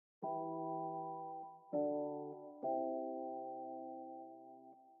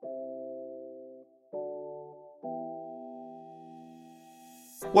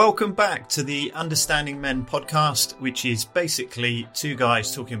Welcome back to the Understanding Men podcast, which is basically two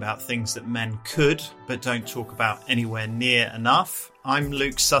guys talking about things that men could but don't talk about anywhere near enough. I'm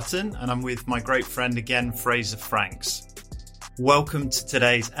Luke Sutton and I'm with my great friend again, Fraser Franks. Welcome to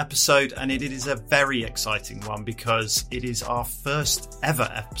today's episode, and it is a very exciting one because it is our first ever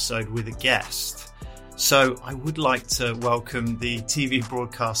episode with a guest. So I would like to welcome the TV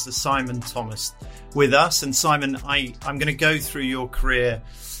broadcaster Simon Thomas with us. And Simon, I'm going to go through your career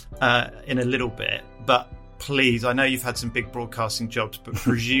in a little bit, but please, I know you've had some big broadcasting jobs, but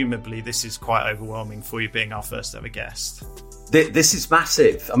presumably this is quite overwhelming for you being our first ever guest. This is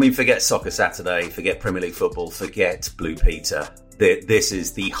massive. I mean, forget Soccer Saturday, forget Premier League football, forget Blue Peter. This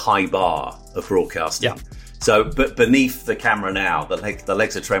is the high bar of broadcasting. Yeah. So, but beneath the camera now, the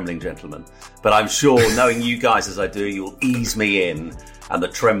legs are trembling, gentlemen. But I'm sure, knowing you guys as I do, you'll ease me in, and the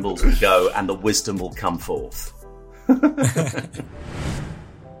trembles will go, and the wisdom will come forth.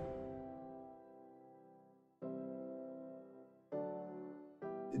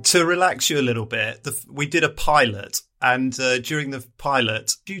 To relax you a little bit, we did a pilot, and during the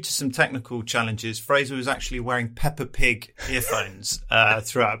pilot, due to some technical challenges, Fraser was actually wearing Peppa Pig earphones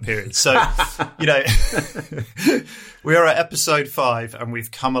throughout a period. So, you know, we are at episode 5 and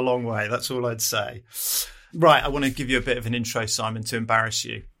we've come a long way. That's all I'd say. Right, I want to give you a bit of an intro, Simon, to embarrass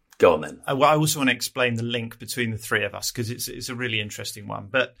you. Go on then. I also want to explain the link between the three of us because it's a really interesting one.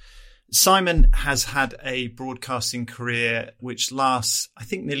 But Simon has had a broadcasting career which lasts, I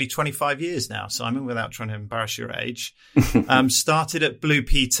think, nearly 25 years now, Simon, without trying to embarrass your age. Started at Blue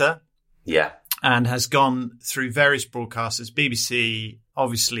Peter. Yeah. And has gone through various broadcasters, BBC,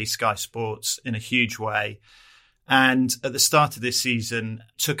 obviously Sky Sports in a huge way. And at the start of this season,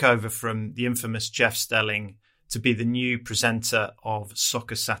 took over from the infamous Jeff Stelling to be the new presenter of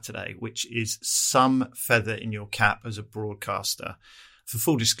Soccer Saturday, which is some feather in your cap as a broadcaster. For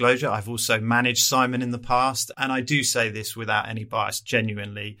full disclosure, I've also managed Simon in the past, and I do say this without any bias,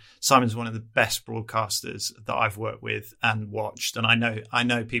 genuinely. Simon's one of the best broadcasters that I've worked with and watched, and I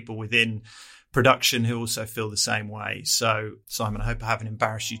know people within production who also feel the same way. So, Simon, I hope I haven't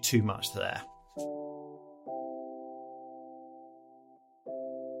embarrassed you too much there.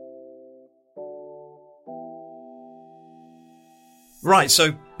 Right,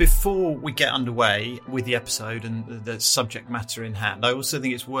 so before we get underway with the episode and the subject matter in hand, I also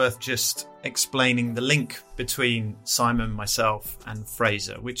think it's worth just explaining the link between Simon, myself and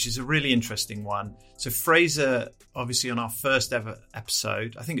Fraser, which is a really interesting one. So Fraser, obviously on our first ever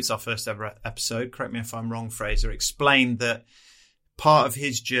episode, I think it's our first ever episode, correct me if I'm wrong, Fraser, explained that part of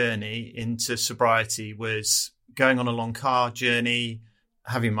his journey into sobriety was going on a long car journey,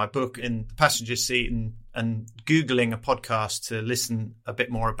 having my book in the passenger seat and Googling a podcast to listen a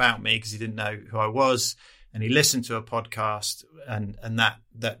bit more about me because he didn't know who I was. And he listened to a podcast and that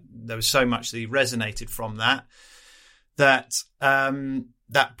there was so much that he resonated from that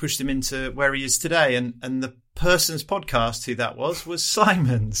pushed him into where he is today. And the person's podcast who that was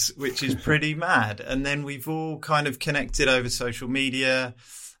Simon's, which is pretty mad. And then we've all kind of connected over social media.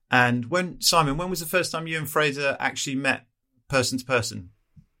 And when was the first time you and Fraser actually met person to person?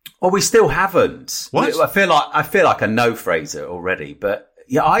 Well, we still haven't. What? I feel like I know Fraser already, but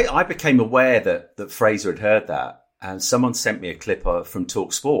yeah, I became aware that Fraser had heard that, and someone sent me a clip from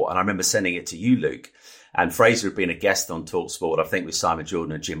TalkSport, and I remember sending it to you, Luke. And Fraser had been a guest on TalkSport, I think, with Simon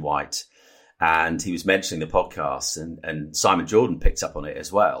Jordan and Jim White, and he was mentioning the podcast, and Simon Jordan picked up on it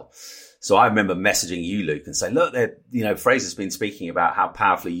as well. So I remember messaging you, Luke, and saying, look, Fraser's been speaking about how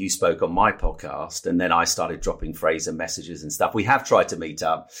powerfully you spoke on my podcast. And then I started dropping Fraser messages and stuff. We have tried to meet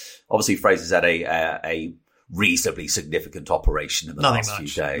up. Obviously, Fraser's had a reasonably significant operation in the last few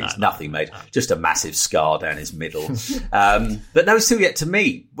days. Nothing major. Just a massive scar down his middle. But no, still yet to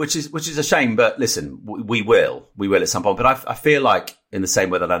meet, which is a shame. But listen, we will at some point. But I feel like in the same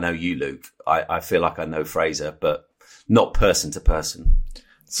way that I know you, Luke, I feel like I know Fraser, but not person to person.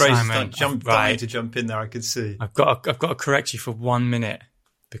 Fraser's dying to jump in there, I could see. I've got to correct you for 1 minute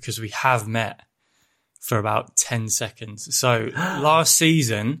because we have met for about 10 seconds. So last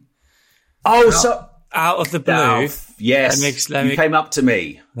season... out of the blue... Yes, you came up to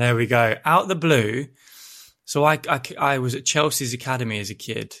me. There we go. Out of the blue. So I was at Chelsea's Academy as a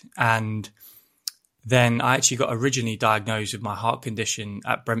kid, and then I actually got originally diagnosed with my heart condition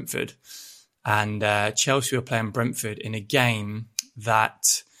at Brentford. And Chelsea were playing Brentford in a game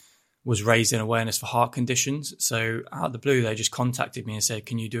that was raising awareness for heart conditions. So out of the blue, they just contacted me and said,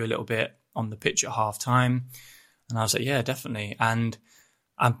 can you do a little bit on the pitch at half time? And I was like, yeah, definitely. And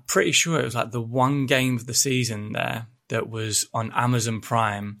I'm pretty sure it was like the one game of the season there that was on Amazon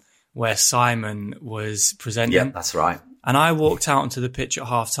Prime where Simon was presenting. Yeah, that's right. And I walked out onto the pitch at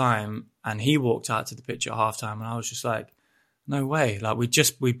half time, and he walked out to the pitch at half time, and I was just like, no way. Like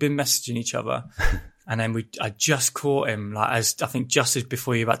we'd been messaging each other, and then I just caught him, like I think just as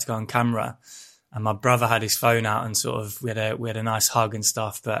before you were about to go on camera, and my brother had his phone out, and sort of we had a nice hug and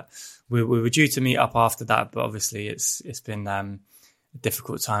stuff. But we were due to meet up after that, but obviously it's been a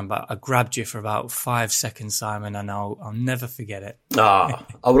difficult time. But I grabbed you for about 5 seconds, Simon, and I'll never forget it. Well,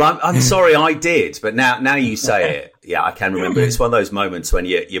 I'm sorry I did, but now you say it, yeah, I can remember. It's one of those moments when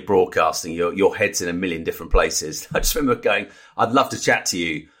you're broadcasting, your head's in a million different places. I just remember going, I'd love to chat to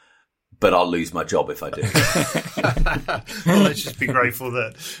you, but I'll lose my job if I do. Well, let's just be grateful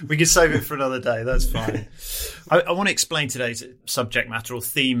that we can save it for another day. That's fine. I want to explain today's subject matter or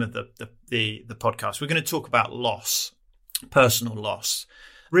theme of the podcast. We're going to talk about loss, personal loss.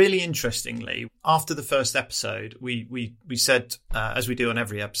 Really interestingly, after the first episode, we said, as we do on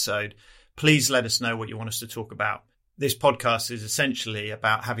every episode, please let us know what you want us to talk about. This podcast is essentially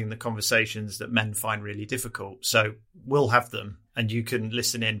about having the conversations that men find really difficult. So we'll have them and you can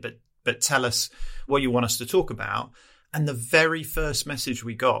listen in, but tell us what you want us to talk about. And the very first message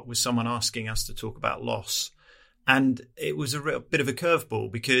we got was someone asking us to talk about loss. And it was a real bit of a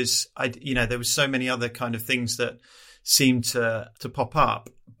curveball because there was so many other kind of things that seemed to pop up.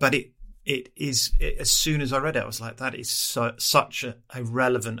 But as soon as I read it, I was like, that is such a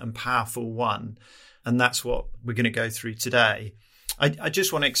relevant and powerful one. And that's what we're going to go through today. I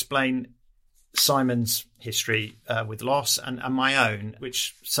just want to explain Simon's history with loss and my own,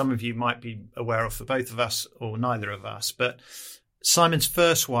 which some of you might be aware of for both of us or neither of us. But Simon's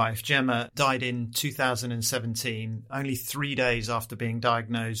first wife, Gemma, died in 2017, only 3 days after being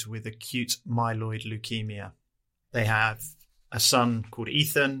diagnosed with acute myeloid leukemia. They have a son called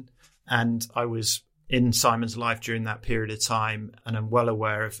Ethan, and I was in Simon's life during that period of time, and I'm well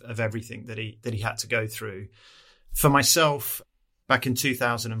aware of everything that he had to go through. For myself, back in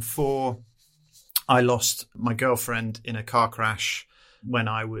 2004, I lost my girlfriend in a car crash when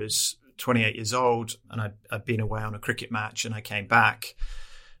I was 28 years old, and I'd been away on a cricket match, and I came back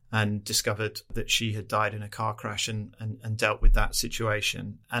and discovered that she had died in a car crash and dealt with that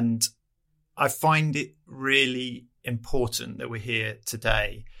situation. And I find it really important that we're here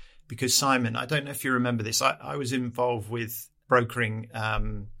today because Simon, I don't know if you remember this, I was involved with brokering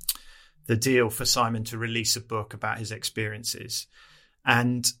the deal for Simon to release a book about his experiences.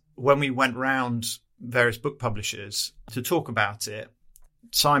 And when we went round various book publishers to talk about it,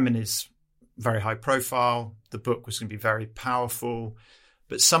 Simon is very high profile. The book was going to be very powerful.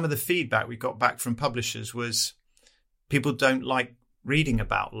 But some of the feedback we got back from publishers was people don't like reading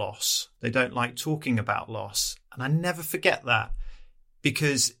about loss. They don't like talking about loss. And I never forget that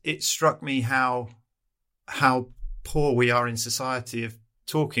because it struck me how poor we are in society of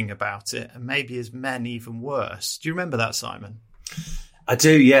talking about it. And maybe as men, even worse. Do you remember that, Simon? I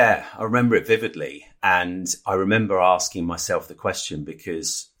do, yeah. I remember it vividly. And I remember asking myself the question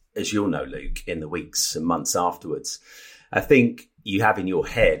because, as you'll know, Luke, in the weeks and months afterwards, I think you have in your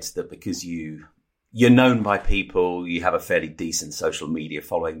head that because you're known by people, you have a fairly decent social media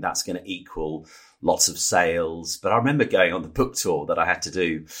following, that's going to equal lots of sales. But I remember going on the book tour that I had to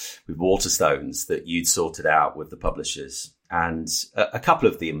do with Waterstones that you'd sorted out with the publishers. And a couple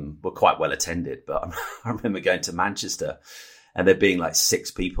of them were quite well attended. But I remember going to Manchester and there being like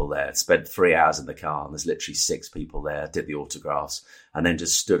 6 people there, spent 3 hours in the car and there's literally 6 people there, did the autographs and then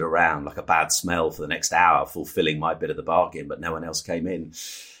just stood around like a bad smell for the next hour, fulfilling my bit of the bargain, but no one else came in.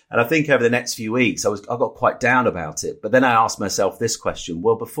 And I think over the next few weeks, I got quite down about it. But then I asked myself this question,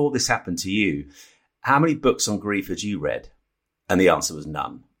 well, before this happened to you, how many books on grief had you read? And the answer was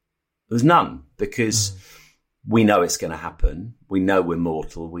none. There was none because we know it's going to happen. We know we're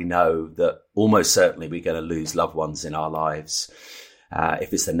mortal. We know that almost certainly we're going to lose loved ones in our lives.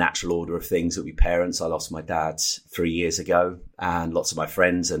 If it's the natural order of things, it'll be parents. I lost my dad 3 years ago, and lots of my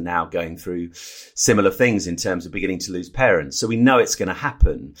friends are now going through similar things in terms of beginning to lose parents. So we know it's going to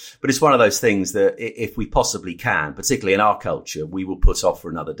happen, but it's one of those things that if we possibly can, particularly in our culture, we will put off for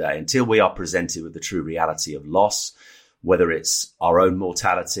another day until we are presented with the true reality of loss. Whether it's our own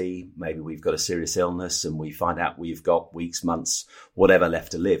mortality, maybe we've got a serious illness and we find out we've got weeks, months, whatever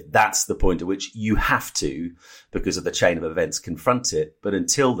left to live. That's the point at which you have to, because of the chain of events, confront it. But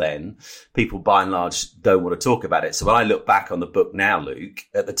until then, people by and large don't want to talk about it. So when I look back on the book now, Luke,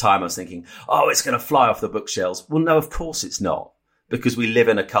 at the time I was thinking, oh, it's going to fly off the bookshelves. Well, no, of course it's not. Because we live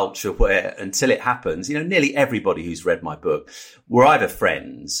in a culture where until it happens, nearly everybody who's read my book, we're either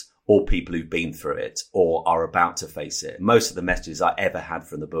friends or people who've been through it or are about to face it. Most of the messages I ever had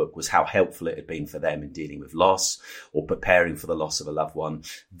from the book was how helpful it had been for them in dealing with loss or preparing for the loss of a loved one.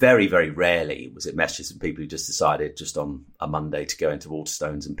 Very, very rarely was it messages from people who just decided just on a Monday to go into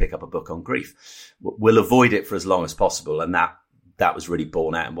Waterstones and pick up a book on grief. We'll avoid it for as long as possible. And that was really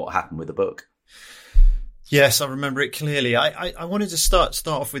borne out in what happened with the book. Yes, I remember it clearly. I wanted to start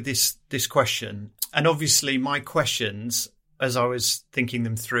off with this question. And obviously my questions, as I was thinking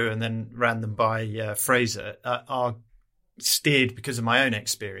them through and then ran them by Fraser, are steered because of my own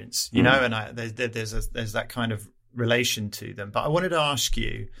experience, you know, and there's that kind of relation to them. But I wanted to ask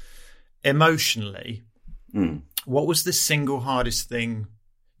you, emotionally, what was the single hardest thing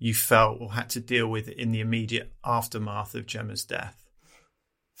you felt or had to deal with in the immediate aftermath of Gemma's death?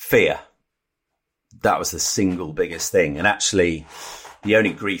 Fear. That was the single biggest thing. And actually, the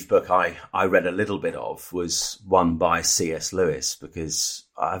only grief book I read a little bit of was one by C.S. Lewis, because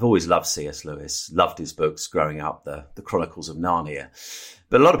I've always loved C.S. Lewis, loved his books growing up, the Chronicles of Narnia.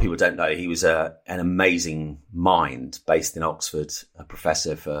 But a lot of people don't know he was an amazing mind based in Oxford, a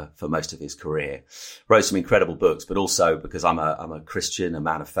professor for most of his career. Wrote some incredible books, but also because I'm a Christian, a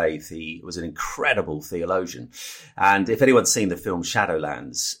man of faith, he was an incredible theologian. And if anyone's seen the film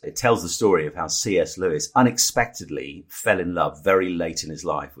Shadowlands, it tells the story of how C.S. Lewis unexpectedly fell in love very late in his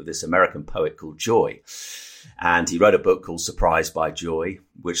life with this American poet called Joy. And he wrote a book called Surprised by Joy,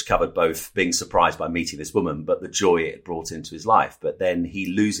 which covered both being surprised by meeting this woman, but the joy it brought into his life. But then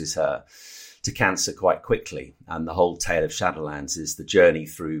he loses her to cancer quite quickly. And the whole tale of Shadowlands is the journey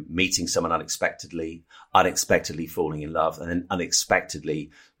through meeting someone unexpectedly falling in love, and then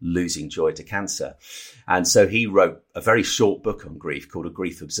unexpectedly losing Joy to cancer. And so he wrote a very short book on grief called A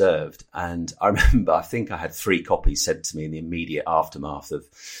Grief Observed. And I remember, I think I had 3 copies sent to me in the immediate aftermath of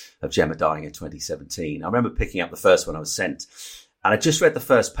Gemma dying in 2017. I remember picking up the first one I was sent, and I just read the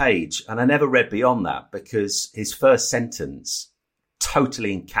first page, and I never read beyond that because his first sentence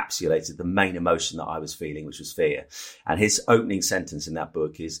totally encapsulated the main emotion that I was feeling, which was fear. And his opening sentence in that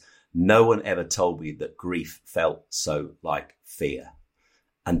book is, "No one ever told me that grief felt so like fear."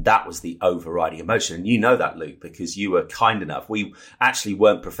 And that was the overriding emotion. And you know that, Luke, because you were kind enough. We actually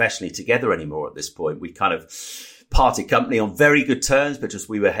weren't professionally together anymore at this point. We kind of parted company on very good terms, but just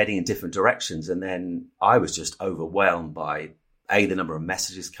we were heading in different directions. And then I was just overwhelmed by the number of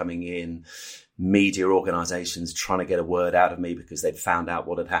messages coming in, media organizations trying to get a word out of me because they'd found out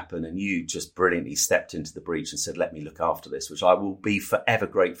what had happened. And you just brilliantly stepped into the breach and said, let me look after this, which I will be forever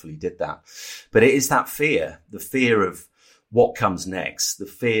grateful you did that. But it is that fear, the fear of what comes next, the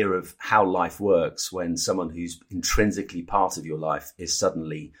fear of how life works when someone who's intrinsically part of your life is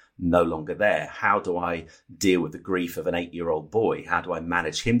suddenly no longer there. How do I deal with the grief of an 8-year-old boy? How do I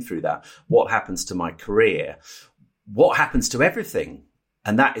manage him through that? What happens to my career? What happens to everything?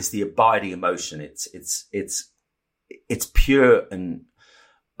 And that is the abiding emotion. It's pure and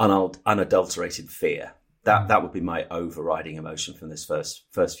unadulterated fear. That would be my overriding emotion from this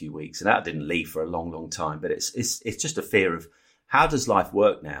first few weeks. And that didn't leave for a long, long time. But it's just a fear of, how does life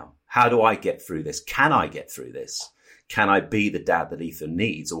work now? How do I get through this? Can I get through this? Can I be the dad that Ethan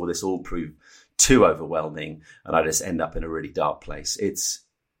needs? Or will this all prove too overwhelming and I just end up in a really dark place?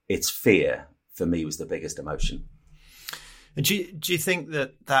 It's fear, for me, was the biggest emotion. And do you think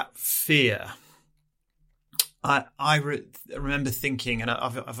that fear, I remember thinking, and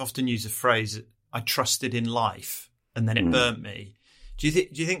I've often used the phrase, I trusted in life and then it burnt me. Do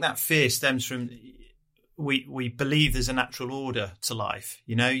you think that fear stems from, we believe there's a natural order to life?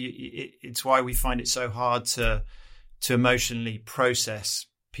 You know, it's why we find it so hard to emotionally process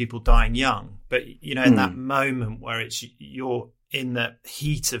people dying young. But, you know, in that moment where you're in the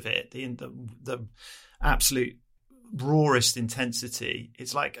heat of it, in the absolute rawest intensity,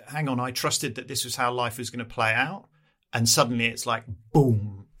 it's like, hang on, I trusted that this was how life was going to play out. And suddenly it's like,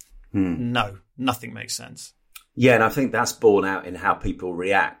 boom. No, nothing makes sense. Yeah, and I think that's borne out in how people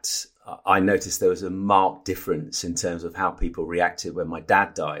react. I noticed there was a marked difference in terms of how people reacted when my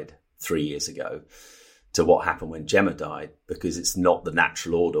dad died 3 years ago to what happened when Gemma died, because it's not the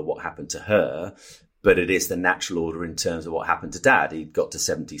natural order what happened to her, but it is the natural order in terms of what happened to Dad. He got to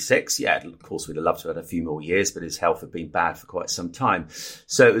 76. Yeah, of course, we'd have loved to have had a few more years, but his health had been bad for quite some time.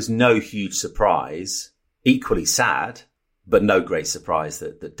 So it was no huge surprise, equally sad, but no great surprise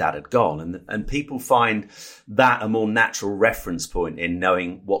that Dad had gone. And people find that a more natural reference point in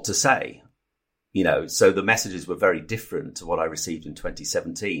knowing what to say. You know, so the messages were very different to what I received in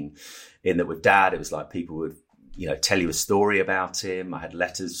 2017, in that with Dad, it was like people would, you know, tell you a story about him. I had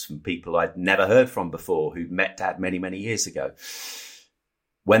letters from people I'd never heard from before who'd met Dad many, many years ago.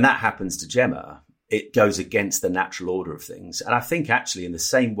 When that happens to Gemma, it goes against the natural order of things. And I think actually in the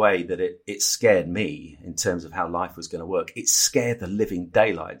same way that it scared me in terms of how life was going to work, it scared the living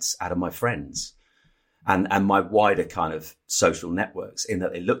daylights out of my friends and my wider kind of social networks, in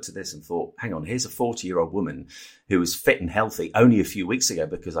that they looked at this and thought, hang on, here's a 40-year-old woman who was fit and healthy only a few weeks ago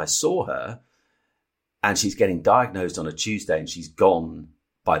because I saw her, and she's getting diagnosed on a Tuesday and she's gone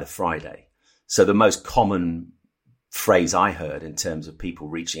by the Friday. So the most common phrase I heard in terms of people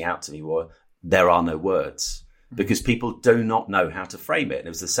reaching out to me were, there are no words, because people do not know how to frame it. And it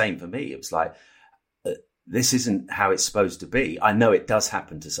was the same for me. It was like, this isn't how it's supposed to be. I know it does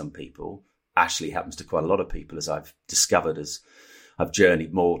happen to some people. Actually happens to quite a lot of people, as I've discovered as I've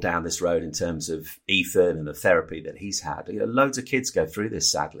journeyed more down this road in terms of Ethan and the therapy that he's had. Loads of kids go through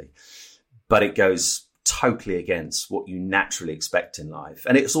this, sadly, but it goes totally against what you naturally expect in life.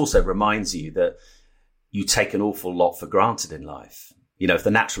 And it also reminds you that you take an awful lot for granted in life. If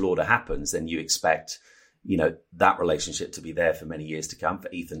the natural order happens, then you expect, that relationship to be there for many years to come, for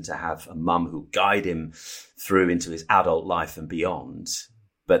Ethan to have a mum who guide him through into his adult life and beyond.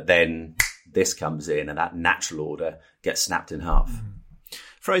 But then this comes in and that natural order gets snapped in half.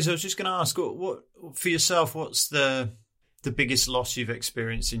 Fraser, I was just going to ask, what for yourself, what's the biggest loss you've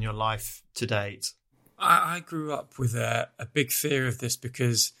experienced in your life to date? I grew up with a big fear of this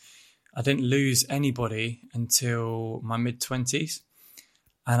because I didn't lose anybody until my mid-20s.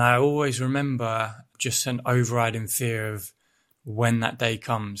 And I always remember just an overriding fear of when that day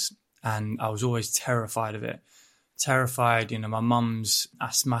comes. And I was always terrified of it. Terrified, my mum's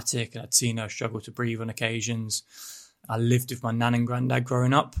asthmatic and I'd seen her struggle to breathe on occasions. I lived with my nan and granddad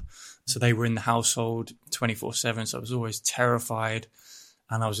growing up. So they were in the household 24/7. So I was always terrified.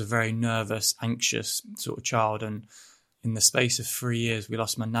 And I was a very nervous, anxious sort of child. And in the space of 3 years, we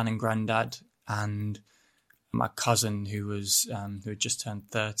lost my nan and granddad and my cousin who had just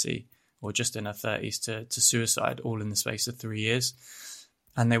turned 30 or just in her 30s to suicide, all in the space of 3 years.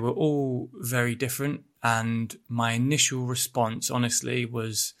 And they were all very different. And my initial response, honestly,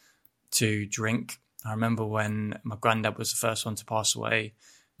 was to drink. I remember when my granddad was the first one to pass away, I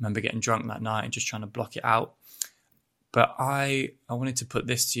remember getting drunk that night and just trying to block it out. But I wanted to put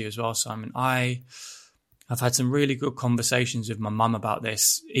this to you as well, Simon. I've had some really good conversations with my mum about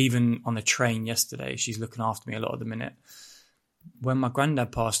this, even on the train yesterday. She's looking after me a lot of the minute. When my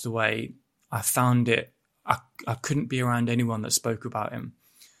granddad passed away, I found I couldn't be around anyone that spoke about him.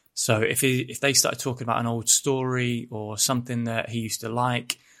 So if they started talking about an old story or something that he used to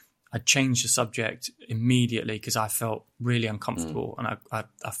like, I'd change the subject immediately because I felt really uncomfortable and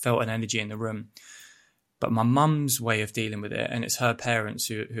I felt an energy in the room. But my mum's way of dealing with it, and it's her parents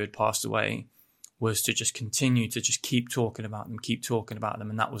who had passed away, was to just continue to just keep talking about them.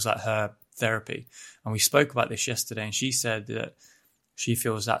 And that was like her therapy. And we spoke about this yesterday, and she said that she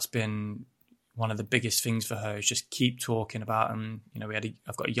feels that's been one of the biggest things for her, is just keep talking about them.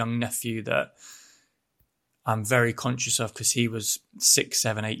 I've got a young nephew that I'm very conscious of because he was 6,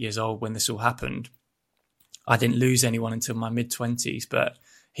 7, 8 years old when this all happened. I didn't lose anyone until my mid-20s, but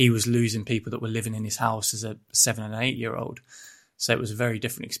he was losing people that were living in his house as a 7 and 8 year old. So it was a very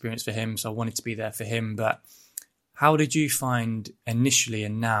different experience for him. So I wanted to be there for him. But how did you find initially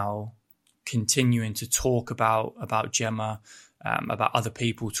and now continuing to talk about Gemma, about other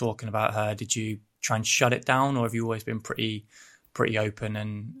people talking about her? Did you try and shut it down, or have you always been pretty open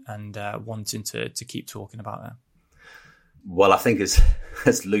and wanting to keep talking about her? Well, I think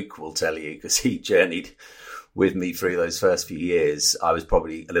as Luke will tell you, because he journeyed with me through those first few years, I was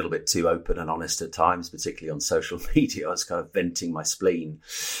probably a little bit too open and honest at times, particularly on social media. I was kind of venting my spleen.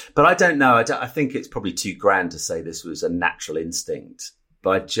 But I don't know. I think it's probably too grand to say this was a natural instinct. But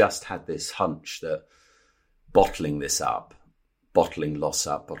I just had this hunch that bottling this up, bottling loss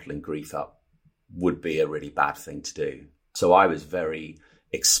up, bottling grief up would be a really bad thing to do. So I was very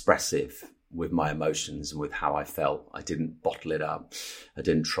expressive with my emotions and with how I felt. I didn't bottle it up. I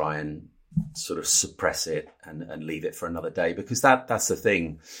didn't try and sort of suppress it and leave it for another day, because that's the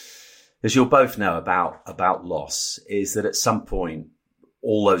thing, as you'll both know about loss, is that at some point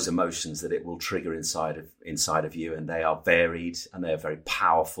all those emotions that it will trigger inside of you, and they are varied and they're very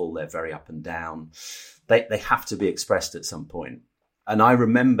powerful, they're very up and down, they have to be expressed at some point. And I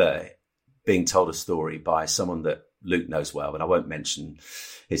remember being told a story by someone that Luke knows well, and I won't mention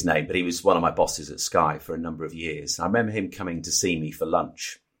his name, but he was one of my bosses at Sky for a number of years. I remember him coming to see me for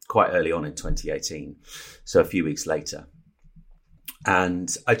lunch quite early on in 2018, so a few weeks later.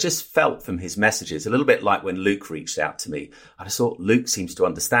 And I just felt from his messages, a little bit like when Luke reached out to me, I just thought, Luke seems to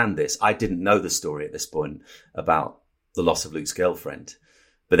understand this. I didn't know the story at this point about the loss of Luke's girlfriend,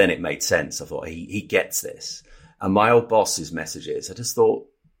 but then it made sense. I thought, he gets this. And my old boss's messages, I just thought,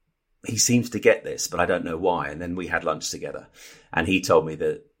 he seems to get this, but I don't know why. And then we had lunch together, and he told me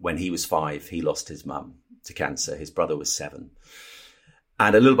that when he was 5, he lost his mum to cancer. His brother was 7.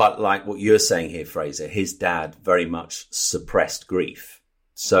 And a little bit like what you're saying here, Fraser, his dad very much suppressed grief.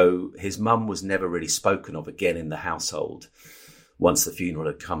 So his mum was never really spoken of again in the household once the funeral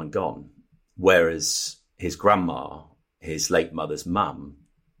had come and gone. Whereas his grandma, his late mother's mum,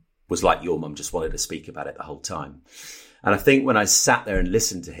 was like your mum, just wanted to speak about it the whole time. And I think when I sat there and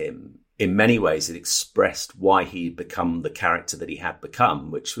listened to him, in many ways it expressed why he'd become the character that he had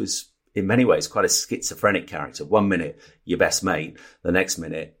become, which was in many ways quite a schizophrenic character. One minute, your best mate, the next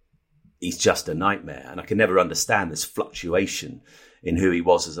minute, he's just a nightmare. And I can never understand this fluctuation in who he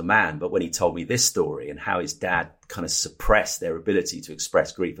was as a man. But when he told me this story and how his dad kind of suppressed their ability to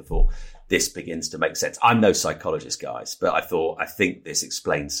express grief, I thought, this begins to make sense. I'm no psychologist, guys, but I think this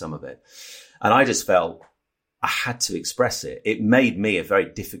explains some of it. And I just felt I had to express it. It made me a very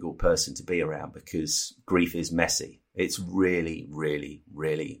difficult person to be around because grief is messy. It's really, really,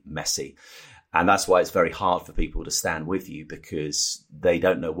 really messy. And that's why it's very hard for people to stand with you, because they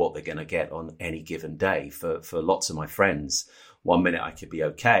don't know what they're going to get on any given day. For lots of my friends, one minute I could be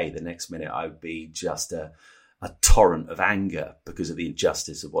okay. The next minute I would be just a torrent of anger because of the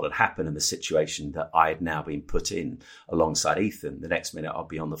injustice of what had happened and the situation that I had now been put in alongside Ethan. The next minute I'd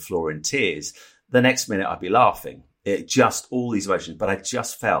be on the floor in tears. The next minute I'd be laughing. It just all these emotions, but I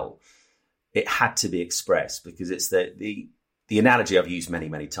just felt it had to be expressed because it's the analogy I've used many,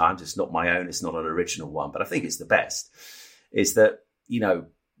 many times. It's not my own. It's not an original one, but I think it's the best, is that,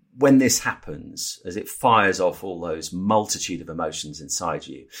 when this happens, as it fires off all those multitude of emotions inside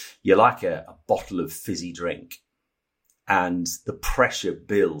you, you're like a bottle of fizzy drink, and the pressure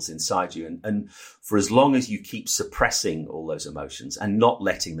builds inside you. And for as long as you keep suppressing all those emotions and not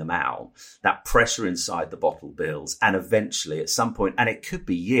letting them out, that pressure inside the bottle builds. And eventually at some point, and it could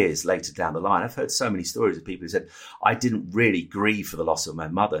be years later down the line, I've heard so many stories of people who said, I didn't really grieve for the loss of my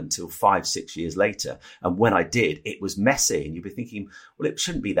mother until 5-6 years later. And when I did, it was messy. And you'd be thinking, well, it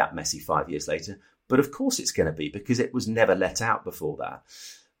shouldn't be that messy 5 years later. But of course it's going to be, because it was never let out before that.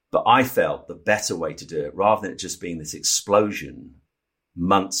 But I felt the better way to do it, rather than it just being this explosion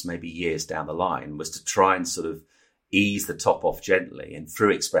months, maybe years down the line, was to try and sort of ease the top off gently. And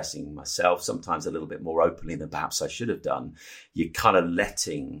through expressing myself, sometimes a little bit more openly than perhaps I should have done, you're kind of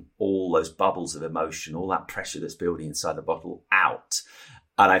letting all those bubbles of emotion, all that pressure that's building inside the bottle out.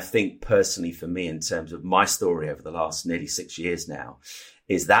 And I think personally for me, in terms of my story over the last nearly 6 years now,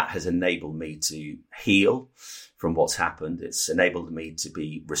 is that has enabled me to heal from what's happened. It's enabled me to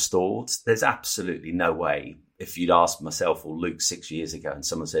be restored. There's absolutely no way, if you'd asked myself or Luke 6 years ago and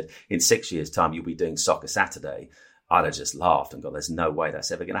someone said, in 6 years' time, you'll be doing Soccer Saturday, I'd have just laughed and gone, there's no way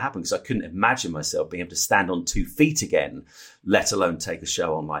that's ever going to happen, because I couldn't imagine myself being able to stand on 2 feet again, let alone take a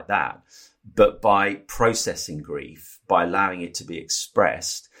show on like that. But by processing grief, by allowing it to be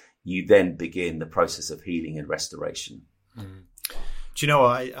expressed, you then begin the process of healing and restoration. Mm. Do you know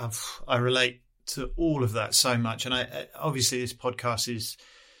what? I relate to all of that so much. And I obviously this podcast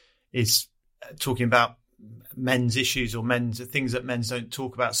is talking about men's issues, or things that men don't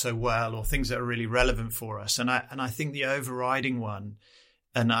talk about so well, or things that are really relevant for us. And I think the overriding one,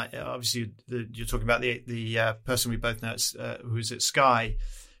 and obviously you're talking about the person we both know who's at Sky.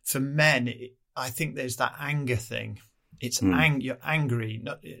 For men, I think there's that anger thing. It's you're angry,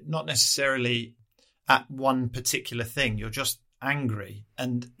 not necessarily at one particular thing. You're just angry,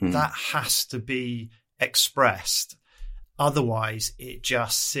 and that has to be expressed. Otherwise it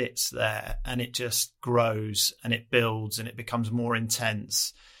just sits there and it just grows and it builds and it becomes more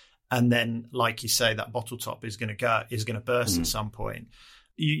intense, and then, like you say, that bottle top is going to burst at some point.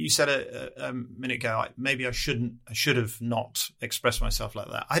 You said a minute ago, maybe I should have not expressed myself like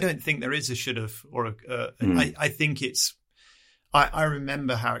that. I don't think there is a should have or I think it's I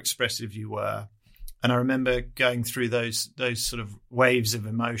remember how expressive you were. And I remember going through those sort of waves of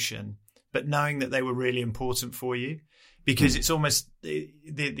emotion, but knowing that they were really important for you, because it's almost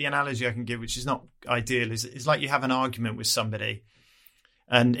the analogy I can give, which is not ideal, is like you have an argument with somebody,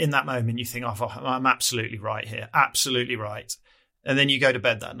 and in that moment you think, oh, I'm absolutely right here, absolutely right. And then you go to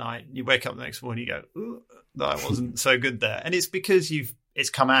bed that night, you wake up the next morning, you go, ooh, that wasn't so good there. And it's because it's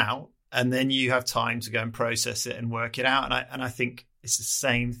come out, and then you have time to go and process it and work it out. And I think it's the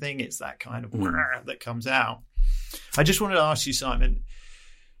same thing. It's that kind of that comes out. I just wanted to ask you, Simon,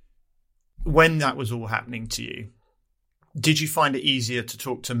 when that was all happening to you, did you find it easier to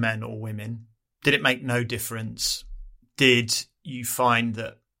talk to men or women? Did it make no difference? Did you find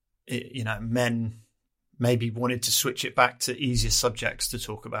that, men maybe wanted to switch it back to easier subjects to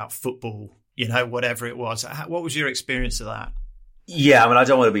talk about, football, whatever it was? What was your experience of that? Yeah, I mean, I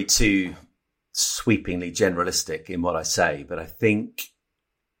don't want to be too sweepingly generalistic in what I say, but I think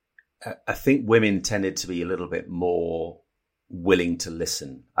women tended to be a little bit more willing to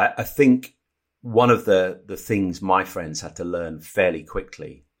listen. I think one of the things my friends had to learn fairly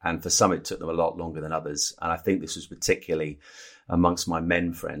quickly, and for some it took them a lot longer than others, and I think this was particularly amongst my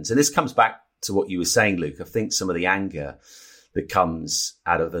men friends. And this comes back to what you were saying, Luke. I think some of the anger that comes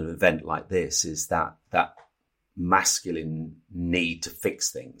out of an event like this is that masculine need to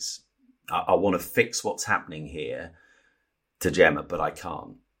fix things. I want to fix what's happening here to Gemma, but I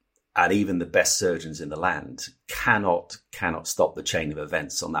can't. And even the best surgeons in the land cannot stop the chain of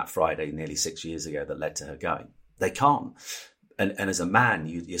events on that Friday nearly 6 years ago that led to her going. They can't. And as a man,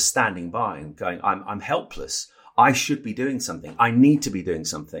 you're standing by and going, I'm helpless. I should be doing something. I need to be doing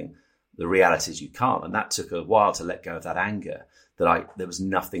something. The reality is you can't. And that took a while to let go of that anger, that there was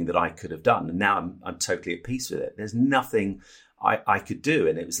nothing that I could have done. And now I'm totally at peace with it. There's nothing I could do.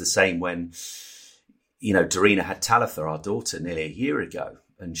 And it was the same when, Dorina had Talitha, our daughter, nearly a year ago.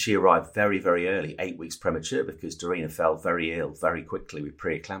 And she arrived very, very early, 8 weeks premature, because Dorina fell very ill very quickly with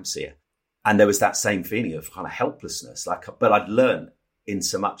preeclampsia. And there was that same feeling of kind of helplessness. But I'd learned in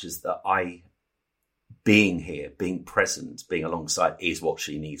so much as that being here, being present, being alongside is what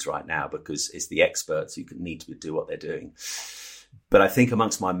she needs right now, because it's the experts who need to do what they're doing. But I think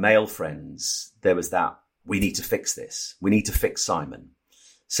amongst my male friends, there was that, we need to fix this. We need to fix Simon.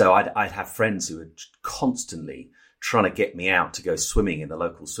 So I'd have friends who were constantly trying to get me out to go swimming in the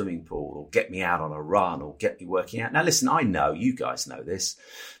local swimming pool, or get me out on a run, or get me working out. Now, listen, I know, you guys know this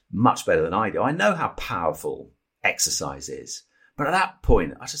much better than I do. I know how powerful exercise is. But at that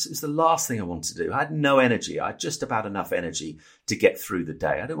point, it was the last thing I wanted to do. I had no energy. I had just about enough energy to get through the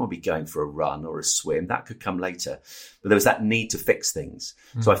day. I didn't want to be going for a run or a swim. That could come later. But there was that need to fix things.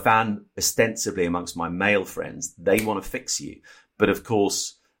 Mm. So I found ostensibly amongst my male friends, they want to fix you. But of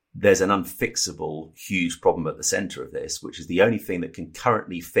course, there's an unfixable, huge problem at the center of this, which is the only thing that can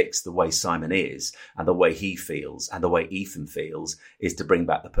currently fix the way Simon is and the way he feels and the way Ethan feels is to bring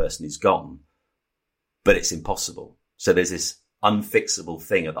back the person who's gone. But it's impossible. So there's this unfixable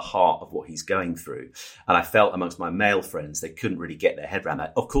thing at the heart of what he's going through. And I felt amongst my male friends, they couldn't really get their head around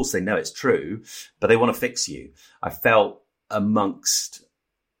that. Of course, they know it's true, but they want to fix you. I felt amongst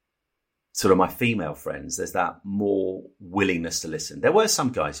sort of my female friends, there's that more willingness to listen. There were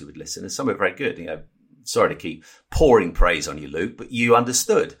some guys who would listen, and some were very good. Sorry to keep pouring praise on you, Luke, but you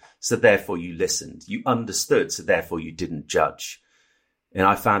understood, so therefore you listened. You understood, so therefore you didn't judge. And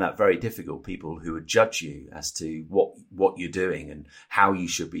I found that very difficult, people who would judge you as to what you're doing and how you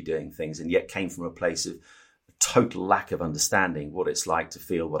should be doing things, and yet came from a place of total lack of understanding what it's like to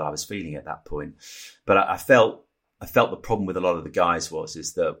feel what I was feeling at that point. But I felt the problem with a lot of the guys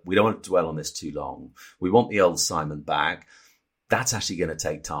is that we don't want to dwell on this too long. We want the old Simon back. That's actually going to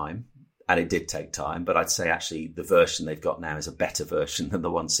take time. And it did take time. But I'd say actually the version they've got now is a better version than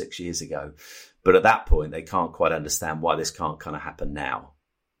the one 6 years ago. But at that point, they can't quite understand why this can't kind of happen now.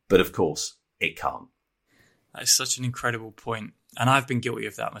 But of course, it can't. That is such an incredible point. And I've been guilty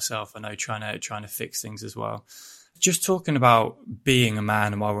of that myself. I know, trying to fix things as well. Just talking about being a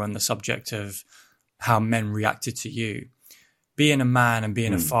man, and while we're on the subject of how men reacted to you, being a man and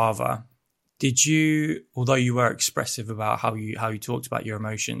being a father, did you, although you were expressive about how you talked about your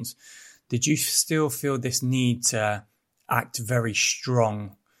emotions, did you still feel this need to act very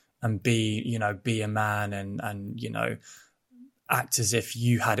strong and be a man and act as if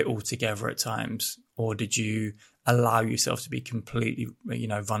you had it all together at times? Or did you allow yourself to be completely,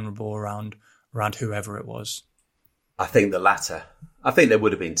 vulnerable around whoever it was? I think the latter. I think there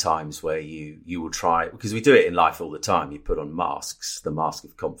would have been times where you will try, because we do it in life all the time. You put on masks, the mask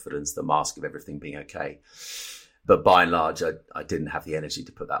of confidence, the mask of everything being okay. But by and large, I didn't have the energy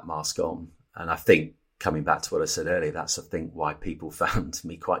to put that mask on. And I think, coming back to what I said earlier, that's, I think, why people found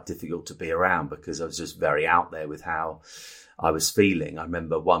me quite difficult to be around, because I was just very out there with how I was feeling. I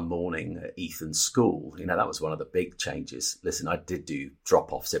remember one morning at Ethan's school, that was one of the big changes. Listen, I did do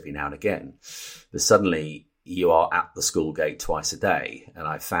drop-offs every now and again, but suddenly you are at the school gate twice a day. And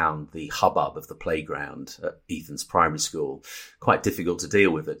I found the hubbub of the playground at Ethan's primary school quite difficult to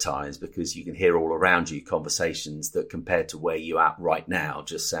deal with at times, because you can hear all around you conversations that, compared to where you're at right now,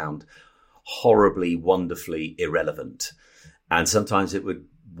 just sound horribly, wonderfully irrelevant. And sometimes it would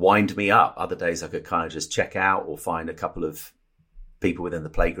wind me up. Other days I could kind of just check out or find a couple of people within the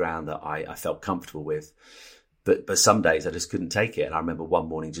playground that I felt comfortable with. But some days I just couldn't take it. And I remember one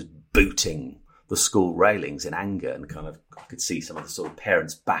morning just booting the school railings in anger, and I could see some of the sort of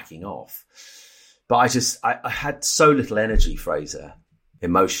parents backing off. But I had so little energy, Fraser,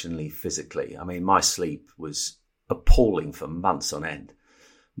 emotionally, physically. I mean, my sleep was appalling for months on end.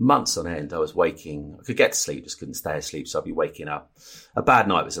 Months on end, I was waking. I could get to sleep, just couldn't stay asleep, so I'd be waking up. A bad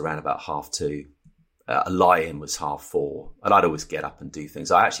night was around about 2:30. A lie-in was 4:30, and I'd always get up and do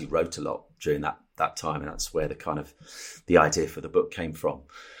things. I actually wrote a lot during that time, and that's where the idea for the book came from.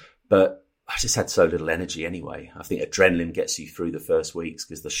 But I just had so little energy anyway. I think adrenaline gets you through the first weeks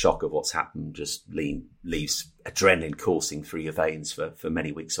because the shock of what's happened just leaves adrenaline coursing through your veins for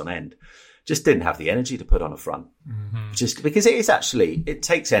many weeks on end. Just didn't have the energy to put on a front. Mm-hmm. Just because it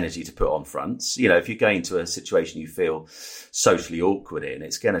takes energy to put on fronts. You know, if you're going to a situation you feel socially awkward in,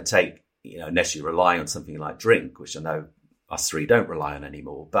 it's going to take, you know, unless you rely on something like drink, which I know us three don't rely on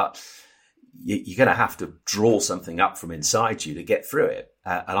anymore, but you're going to have to draw something up from inside you to get through it.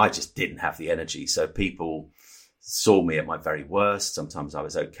 And I just didn't have the energy. So people saw me at my very worst. Sometimes I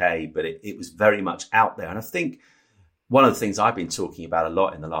was okay, but it was very much out there. And I think one of the things I've been talking about a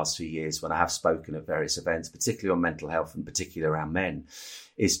lot in the last few years when I have spoken at various events, particularly on mental health and particularly around men,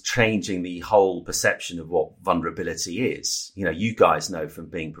 is changing the whole perception of what vulnerability is. You know, you guys know from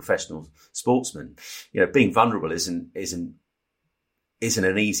being professional sportsmen, you know, being vulnerable isn't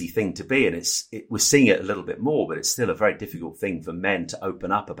an easy thing to be. And we're seeing it a little bit more, but it's still a very difficult thing for men to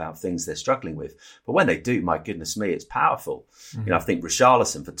open up about things they're struggling with. But when they do, my goodness me, it's powerful. Mm-hmm. You know, I think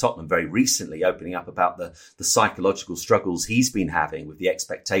Richarlison for Tottenham very recently opening up about the psychological struggles he's been having with the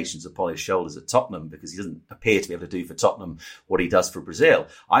expectations upon his shoulders at Tottenham because he doesn't appear to be able to do for Tottenham what he does for Brazil,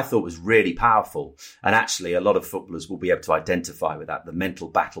 I thought was really powerful. And actually a lot of footballers will be able to identify with that, the mental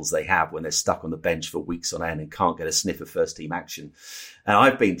battles they have when they're stuck on the bench for weeks on end and can't get a sniff of first team action. And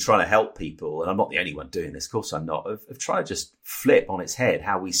I've been trying to help people, and I'm not the only one doing this, of course I'm not, of trying to just flip on its head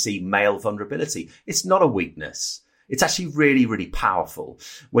how we see male vulnerability. It's not a weakness. It's actually really, really powerful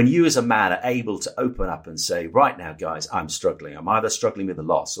when you as a man are able to open up and say, right now, guys, I'm struggling. I'm either struggling with a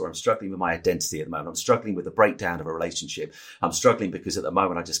loss or I'm struggling with my identity at the moment. I'm struggling with the breakdown of a relationship. I'm struggling because at the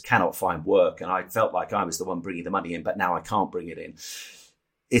moment I just cannot find work and I felt like I was the one bringing the money in, but now I can't bring it in.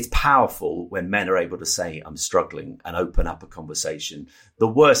 It's powerful when men are able to say, I'm struggling and open up a conversation. The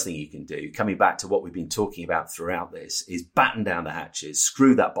worst thing you can do, coming back to what we've been talking about throughout this, is batten down the hatches,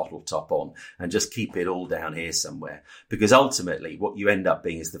 screw that bottle top on and just keep it all down here somewhere. Because ultimately what you end up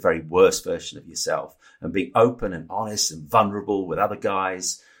being is the very worst version of yourself. And being open and honest and vulnerable with other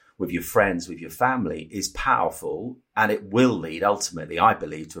guys, with your friends, with your family is powerful. And it will lead ultimately, I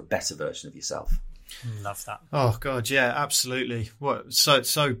believe, to a better version of yourself. Love that. Oh God, yeah, absolutely. What so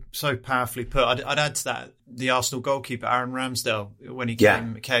powerfully put. I'd add to that the Arsenal goalkeeper Aaron Ramsdale when he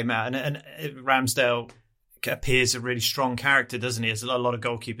came out, and Ramsdale appears a really strong character, doesn't he? As a lot of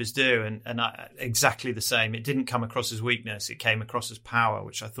goalkeepers do, and exactly the same. It didn't come across as weakness; it came across as power,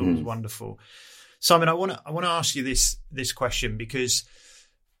 which I thought was wonderful. Simon, I want to ask you this question because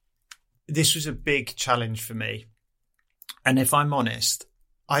this was a big challenge for me, and if I'm honest,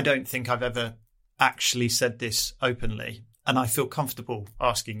 I don't think I've ever actually said this openly, and I feel comfortable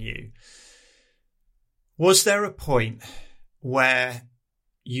asking you. Was there a point where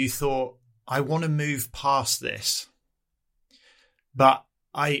you thought, I want to move past this, but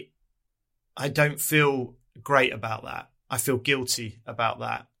I don't feel great about that. I feel guilty about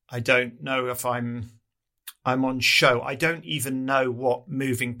that. I don't know if I'm on show. I don't even know what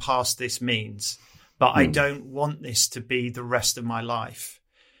moving past this means, but I don't want this to be the rest of my life.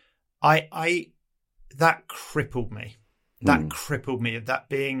 That crippled me. Crippled me of that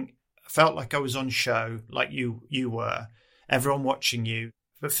being, I felt like I was on show, like you were, everyone watching you.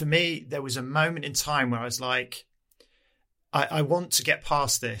 But for me, there was a moment in time where I was like, I want to get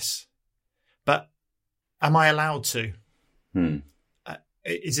past this, but am I allowed to?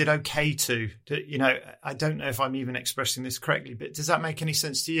 Is it okay to, you know, I don't know if I'm even expressing this correctly, but does that make any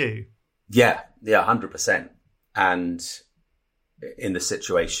sense to you? Yeah, 100%. And in the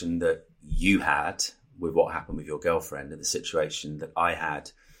situation that you had with what happened with your girlfriend and the situation that I had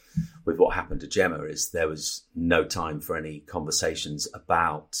with what happened to Gemma is there was no time for any conversations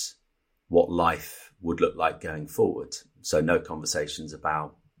about what life would look like going forward. So no conversations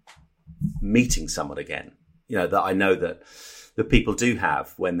about meeting someone again, you know, that I know that the people do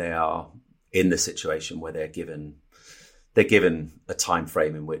have when they are in the situation where they're given a time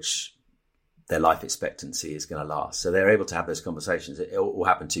frame in which their life expectancy is going to last. So they're able to have those conversations. It all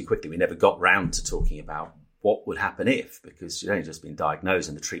happened too quickly. We never got round to talking about what would happen if, because you'd only just been diagnosed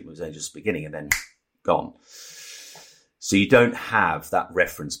and the treatment was only just beginning and then gone. So you don't have that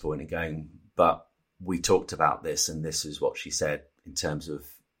reference point and going, but we talked about this and this is what she said in terms of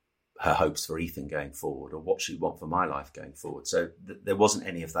her hopes for Ethan going forward or what she'd want for my life going forward. So there wasn't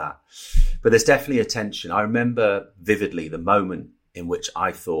any of that. But there's definitely a tension. I remember vividly the moment in which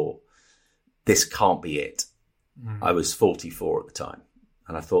I thought, this can't be it. I was 44 at the time.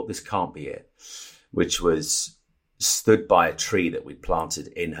 And I thought, this can't be it, which was stood by a tree that we'd planted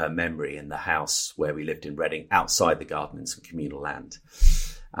in her memory in the house where we lived in Reading, outside the garden in some communal land.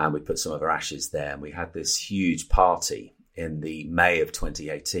 And we put some of her ashes there, and we had this huge party in the May of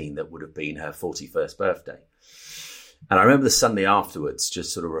 2018 that would have been her 41st birthday. And I remember the Sunday afterwards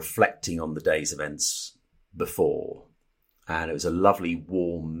just sort of reflecting on the day's events before. And it was a lovely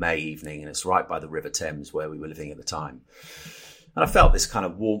warm May evening, and it's right by the River Thames where we were living at the time. And I felt this kind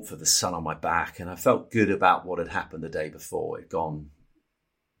of warmth of the sun on my back, and I felt good about what had happened the day before. It had gone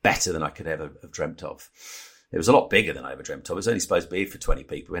better than I could ever have dreamt of. It was a lot bigger than I ever dreamt of. It was only supposed to be for 20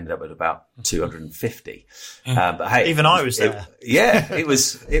 people. We ended up at about 250. But hey, even I was there. It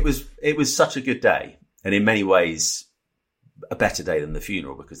was such a good day, and in many ways a better day than the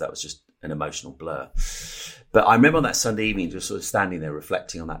funeral, because that was just an emotional blur. But I remember on that Sunday evening just sort of standing there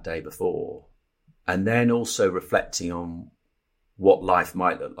reflecting on that day before, and then also reflecting on what life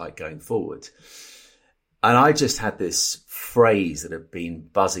might look like going forward. And I just had this phrase that had been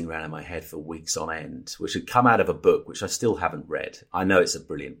buzzing around in my head for weeks on end, which had come out of a book, which I still haven't read. I know it's a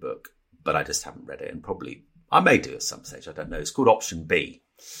brilliant book, but I just haven't read it. And probably I may do at some stage. I don't know. It's called Option B,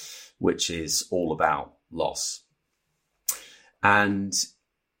 which is all about loss. And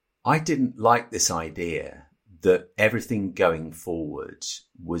I didn't like this idea that everything going forward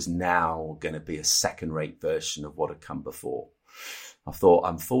was now going to be a second-rate version of what had come before. I thought,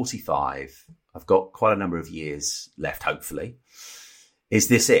 I'm 45. I've got quite a number of years left, hopefully. Is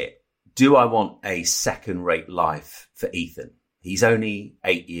this it? Do I want a second-rate life for Ethan? He's only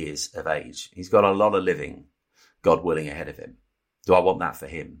 8 years of age. He's got a lot of living, God willing, ahead of him. Do I want that for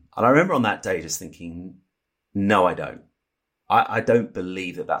him? And I remember on that day just thinking, no, I don't. I don't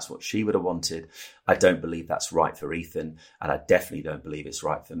believe that that's what she would have wanted. I don't believe that's right for Ethan. And I definitely don't believe it's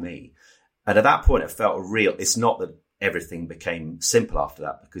right for me. And at that point, it felt real. It's not that everything became simple after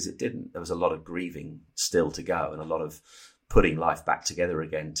that, because it didn't. There was a lot of grieving still to go, and a lot of putting life back together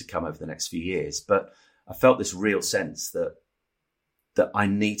again to come over the next few years. But I felt this real sense that I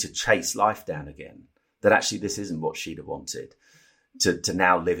need to chase life down again, that actually this isn't what she'd have wanted, to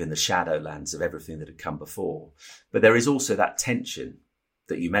now live in the shadowlands of everything that had come before. But there is also that tension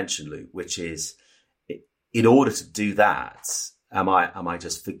that you mentioned, Luke, which is, in order to do that, am I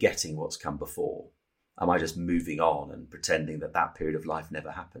just forgetting what's come before? Am I just moving on and pretending that period of life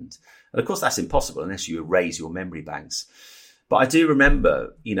never happened? And of course, that's impossible unless you erase your memory banks. But I do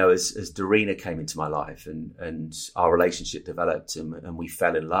remember, as Dorina came into my life and our relationship developed and we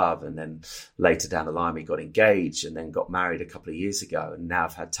fell in love. And then later down the line, we got engaged and then got married a couple of years ago. And now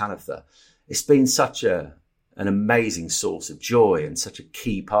I've had Tanitha. It's been such an amazing source of joy and such a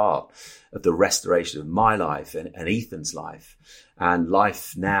key part of the restoration of my life and Ethan's life. And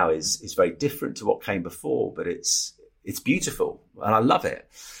life now is very different to what came before, but it's beautiful and I love it.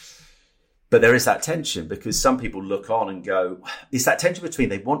 But there is that tension, because some people look on and go, it's that tension between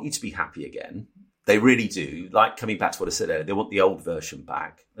they want you to be happy again. They really do. Like, coming back to what I said earlier, they want the old version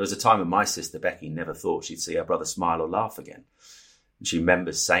back. There was a time when my sister Becky never thought she'd see her brother smile or laugh again. And she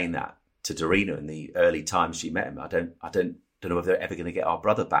remembers saying that to Dorina in the early times she met him. I don't know if they're ever going to get our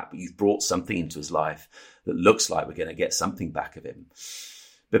brother back, but you've brought something into his life that looks like we're going to get something back of him.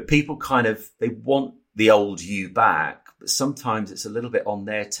 But people they want the old you back, but sometimes it's a little bit on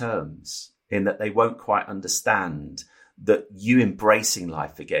their terms, in that they won't quite understand that you embracing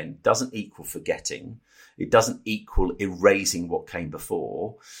life again doesn't equal forgetting. It doesn't equal erasing what came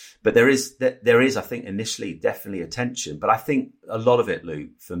before. But there is, I think, initially definitely a tension. But I think a lot of it,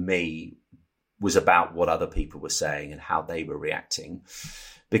 Luke, for me, was about what other people were saying and how they were reacting,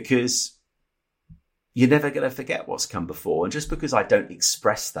 because you're never going to forget what's come before. And just because I don't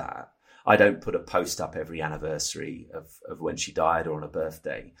express that, I don't put a post up every anniversary of when she died or on a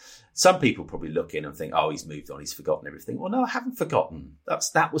birthday. Some people probably look in and think, oh, he's moved on, he's forgotten everything. Well, no, I haven't forgotten.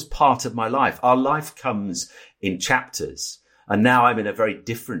 That was part of my life. Our life comes in chapters. And now I'm in a very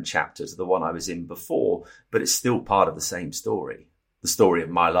different chapter to the one I was in before, but it's still part of the same story, the story of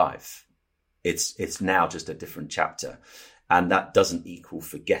my life. It's now just a different chapter. And that doesn't equal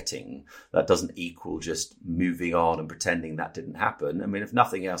forgetting. That doesn't equal just moving on and pretending that didn't happen. I mean, if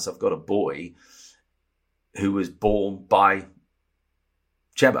nothing else, I've got a boy who was born by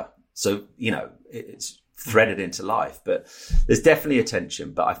Gemma. So, it's threaded into life. But there's definitely a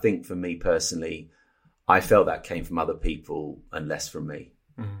tension. But I think for me personally, I felt that came from other people and less from me.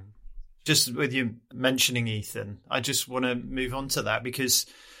 Mm. Just with you mentioning Ethan, I just want to move on to that, because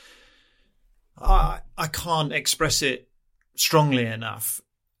I can't express it strongly enough.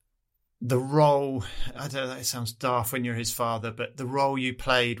 The role, I don't know, it sounds daft when you're his father, but the role you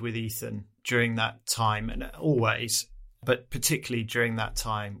played with Ethan during that time, and always, but particularly during that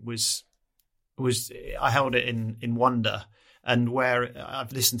time, was I held it in wonder. And where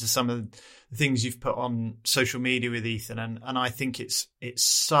I've listened to some of the things you've put on social media with Ethan, and I think it's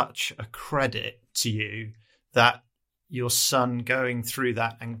such a credit to you that your son going through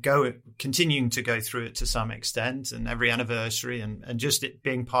that and continuing to go through it to some extent, and every anniversary and just it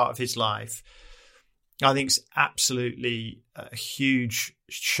being part of his life, I think it's absolutely a huge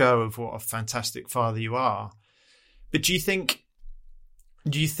show of what a fantastic father you are. But do you think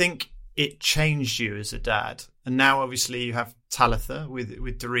it changed you as a dad? And now obviously you have Talitha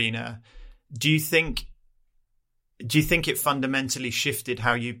with Darina. Do you think it fundamentally shifted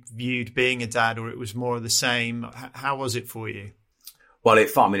how you viewed being a dad, or it was more of the same? How was it for you? Well,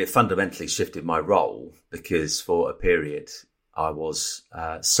 it fundamentally shifted my role, because for a period I was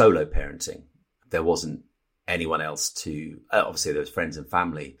solo parenting. There wasn't anyone else to, obviously there was friends and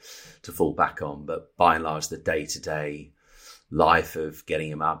family to fall back on, but by and large the day-to-day life of getting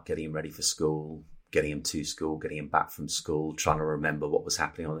him up, getting him ready for school, getting him to school, getting him back from school, trying to remember what was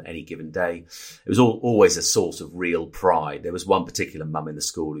happening on any given day. It was always a source of real pride. There was one particular mum in the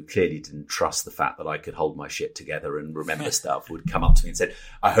school who clearly didn't trust the fact that I could hold my shit together and remember stuff, would come up to me and said,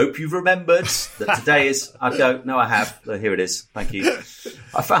 "I hope you've remembered that today is..." I'd go, "No, I have. Here it is. Thank you."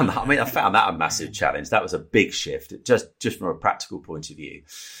 I found that a massive challenge. That was a big shift, just from a practical point of view.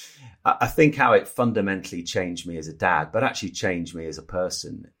 I think how it fundamentally changed me as a dad, but actually changed me as a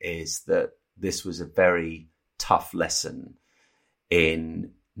person, is that this was a very tough lesson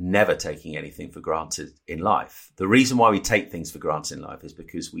in never taking anything for granted in life. The reason why we take things for granted in life is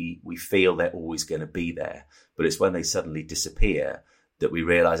because we feel they're always going to be there. But it's when they suddenly disappear that we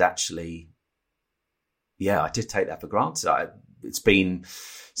realize, actually, yeah, I did take that for granted. It's been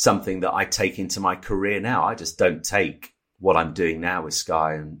something that I take into my career now. I just don't take what I'm doing now with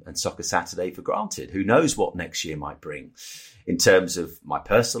Sky and Soccer Saturday for granted. Who knows what next year might bring in terms of my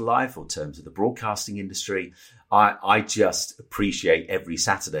personal life or in terms of the broadcasting industry. I just appreciate every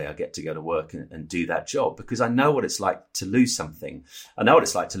Saturday I get to go to work and do that job, because I know what it's like to lose something. I know what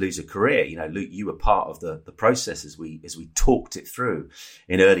it's like to lose a career. You know, Luke, you were part of the process as we talked it through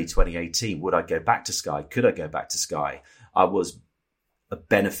in early 2018. Would I go back to Sky? Could I go back to Sky? I was a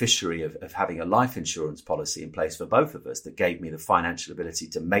beneficiary of having a life insurance policy in place for both of us that gave me the financial ability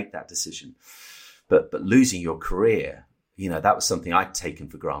to make that decision. But losing your career, you know, that was something I'd taken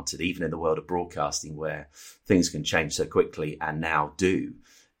for granted, even in the world of broadcasting, where things can change so quickly and now do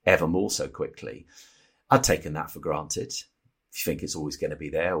ever more so quickly. I'd taken that for granted. If you think it's always going to be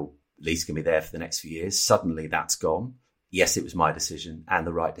there, or at least going to be there for the next few years, suddenly that's gone. Yes, it was my decision and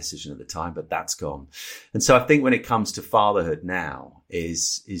the right decision at the time, but that's gone. And so I think when it comes to fatherhood now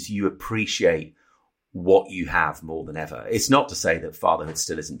is you appreciate what you have more than ever. It's not to say that fatherhood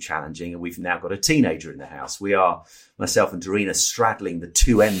still isn't challenging, and we've now got a teenager in the house. We are, myself and Darina, straddling the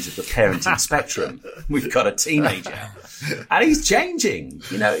two ends of the parenting spectrum. We've got a teenager and he's changing.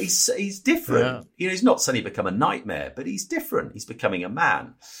 You know, he's different. Yeah. You know, he's not suddenly become a nightmare, but he's different. He's becoming a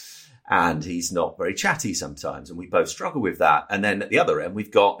man. And he's not very chatty sometimes, and we both struggle with that. And then at the other end,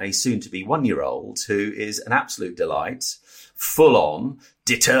 we've got a soon-to-be 1-year-old who is an absolute delight, full on,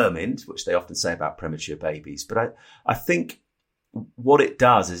 determined, which they often say about premature babies. But I think what it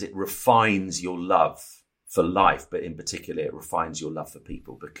does is it refines your love for life, but in particular, it refines your love for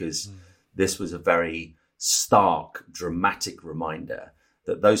people, because this was a very stark, dramatic reminder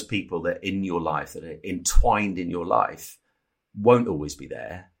that those people that are in your life, that are entwined in your life, won't always be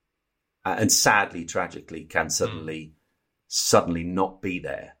there. And sadly, tragically, can suddenly not be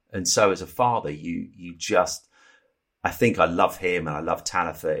there. And so as a father, you just, I think I love him and I love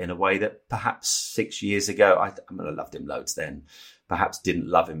Talitha in a way that perhaps 6 years ago, I loved him loads then, perhaps didn't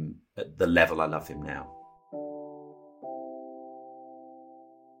love him at the level I love him now.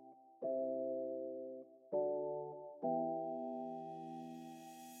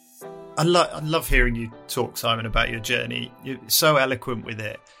 I love hearing you talk, Simon, about your journey. You're so eloquent with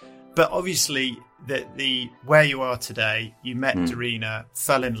it. But obviously, the where you are today, you met Darina,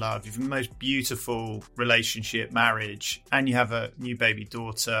 fell in love, you have the most beautiful relationship, marriage, and you have a new baby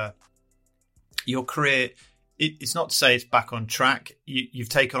daughter. Your career, it's not to say it's back on track. You've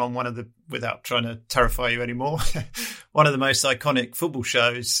taken on one of the, without trying to terrify you anymore, one of the most iconic football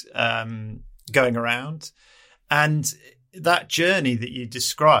shows going around. And that journey that you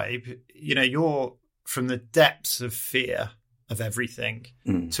describe, you know, you're from the depths of fear of everything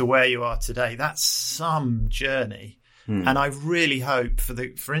to where you are today. That's some journey. And I really hope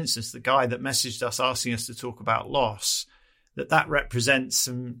for instance, the guy that messaged us asking us to talk about loss, that represents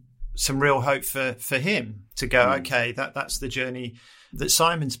some real hope for him to go, okay, that's the journey that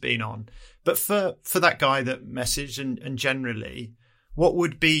Simon's been on. But for that guy that messaged and generally, what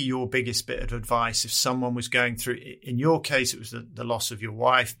would be your biggest bit of advice if someone was going through, in your case, it was the loss of your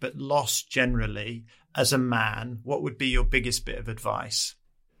wife, but loss generally as a man, what would be your biggest bit of advice?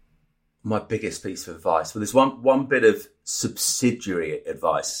 My biggest piece of advice. Well, there's one bit of subsidiary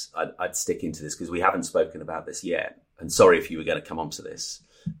advice I'd stick into this, because we haven't spoken about this yet. And sorry if you were going to come on to this,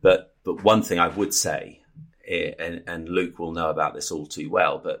 but one thing I would say, and Luke will know about this all too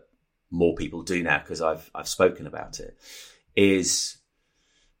well, but more people do now because I've spoken about it, is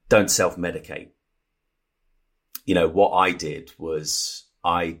don't self-medicate. You know, what I did was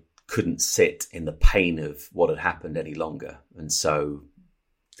I couldn't sit in the pain of what had happened any longer. And so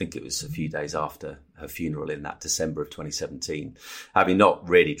I think it was a few days after her funeral in that December of 2017, having not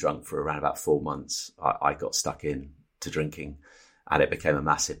really drunk for around about 4 months, I got stuck in to drinking, and it became a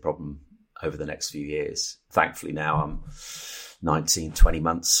massive problem over the next few years. Thankfully now I'm 19, 20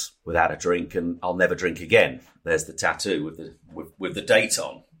 months without a drink, and I'll never drink again. There's the tattoo with the date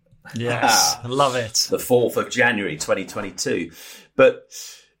on. Yes, I love it. The 4th of January, 2022. But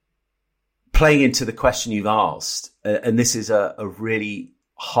playing into the question you've asked, and this is a really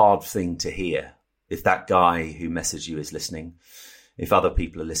hard thing to hear. If that guy who messaged you is listening, if other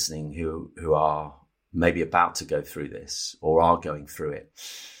people are listening who are maybe about to go through this or are going through it,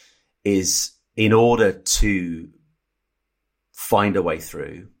 is in order to find a way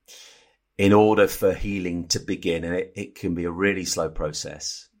through, in order for healing to begin, and it can be a really slow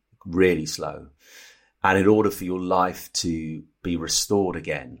process, really slow. And in order for your life to be restored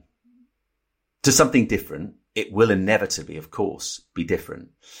again to something different, it will inevitably, of course, be different.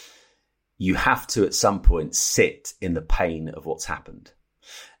 You have to, at some point, sit in the pain of what's happened.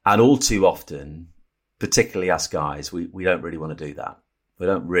 And all too often, particularly us guys, we don't really want to do that. We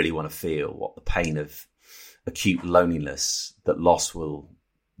don't really want to feel what the pain of acute loneliness that loss will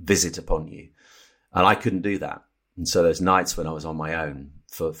visit upon you. And I couldn't do that. And so there's nights when I was on my own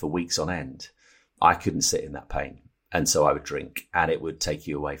for weeks on end, I couldn't sit in that pain. And so I would drink, and it would take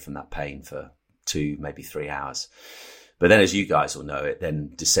you away from that pain for 2, maybe 3 hours. But then, as you guys will know, it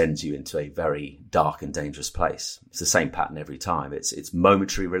then descends you into a very dark and dangerous place. It's the same pattern every time. It's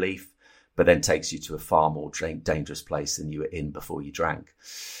momentary relief, but then takes you to a far more dangerous place than you were in before you drank.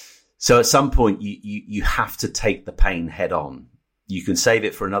 So at some point, you have to take the pain head on. You can save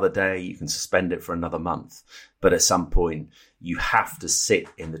it for another day. You can suspend it for another month. But at some point, you have to sit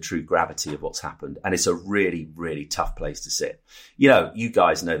in the true gravity of what's happened. And it's a really, really tough place to sit. You know, you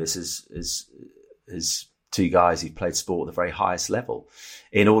guys know this as two guys who've played sport at the very highest level.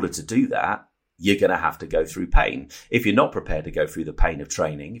 In order to do that, you're going to have to go through pain. If you're not prepared to go through the pain of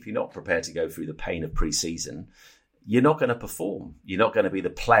training, if you're not prepared to go through the pain of pre-season, you're not going to perform. You're not going to be the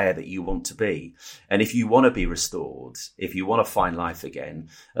player that you want to be. And if you want to be restored, if you want to find life again,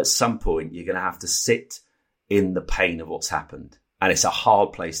 at some point, you're going to have to sit in the pain of what's happened. And it's a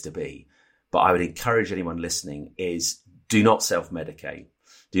hard place to be. But I would encourage anyone listening is do not self-medicate.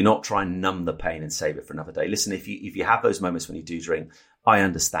 Do not try and numb the pain and save it for another day. Listen, if you have those moments when you do drink, I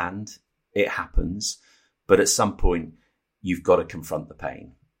understand it happens. But at some point, you've got to confront the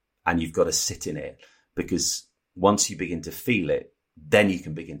pain and you've got to sit in it, because once you begin to feel it, then you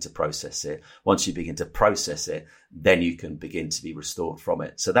can begin to process it. Once you begin to process it, then you can begin to be restored from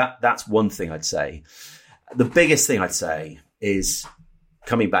it. So that's one thing I'd say. The biggest thing I'd say is,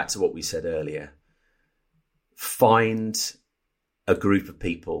 coming back to what we said earlier, find a group of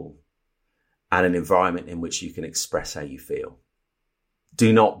people and an environment in which you can express how you feel.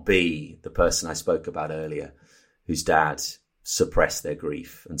 Do not be the person I spoke about earlier, whose dad suppressed their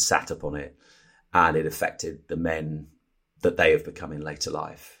grief and sat upon it, and it affected the men that they have become in later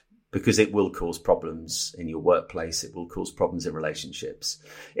life, because it will cause problems in your workplace. It will cause problems in relationships.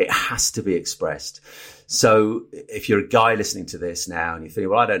 It has to be expressed. So if you're a guy listening to this now and you think,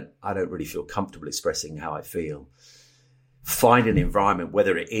 well, I don't really feel comfortable expressing how I feel, find an environment,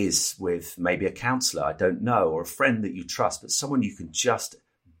 whether it is with maybe a counselor, I don't know, or a friend that you trust, but someone you can just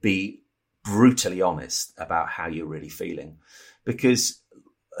be brutally honest about how you're really feeling. Because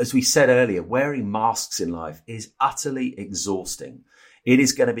as we said earlier, wearing masks in life is utterly exhausting. It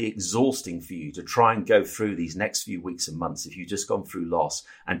is going to be exhausting for you to try and go through these next few weeks and months if you've just gone through loss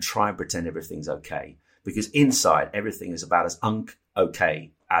and try and pretend everything's okay. Because inside, everything is about as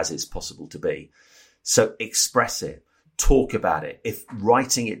okay as it's possible to be. So express it. Talk about it. If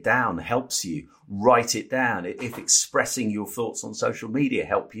writing it down helps you, write it down. If expressing your thoughts on social media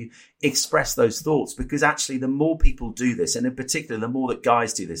help you, express those thoughts. Because actually, the more people do this, and in particular, the more that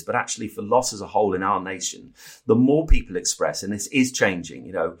guys do this, but actually for loss as a whole in our nation, the more people express, and this is changing.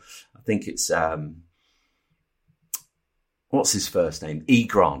 You know, I I think it's, what's his first name? E.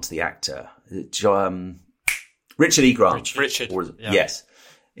 Grant, the actor. Richard E. Grant. Richard. Yeah. Yes.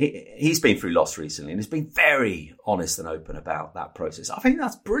 He's been through loss recently and has been very honest and open about that process. I think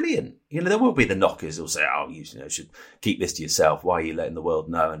that's brilliant. There will be the knockers who'll say, oh, you should keep this to yourself. Why are you letting the world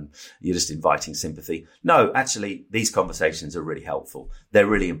know? And you're just inviting sympathy. No, actually, these conversations are really helpful. They're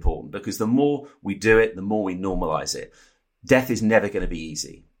really important because the more we do it, the more we normalize it. Death is never going to be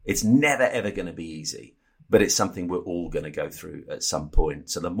easy. It's never, ever going to be easy. But it's something we're all going to go through at some point.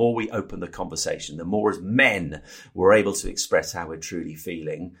 So the more we open the conversation, the more as men we're able to express how we're truly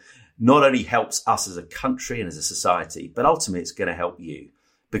feeling, not only helps us as a country and as a society, but ultimately it's going to help you.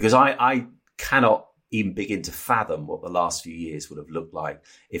 Because I cannot even begin to fathom what the last few years would have looked like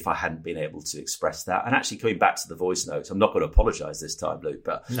if I hadn't been able to express that. And actually coming back to the voice notes, I'm not going to apologise this time, Luke,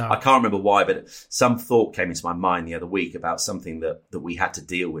 but no. I can't remember why, but some thought came into my mind the other week about something that we had to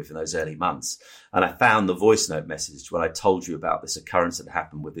deal with in those early months. And I found the voice note message when I told you about this occurrence that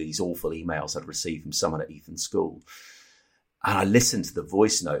happened with these awful emails I'd received from someone at Eton School. And I listened to the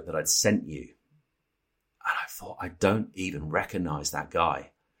voice note that I'd sent you. And I thought, I don't even recognise that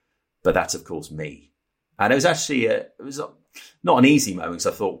guy. But that's, of course, me. And it was actually, not an easy moment because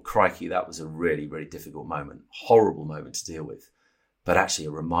I thought, crikey, that was a really, really difficult moment, horrible moment to deal with. But actually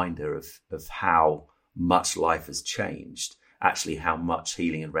a reminder of how much life has changed, actually how much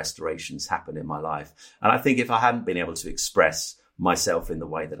healing and restorations happened in my life. And I think if I hadn't been able to express myself in the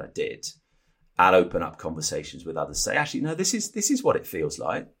way that I did and open up conversations with others, say, actually, no, this is what it feels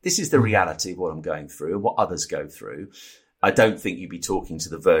like. This is the reality of what I'm going through and what others go through. I don't think you'd be talking to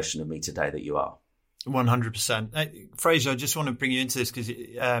the version of me today that you are. 100%. Fraser, I just want to bring you into this because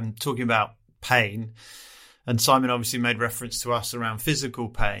talking about pain, and Simon obviously made reference to us around physical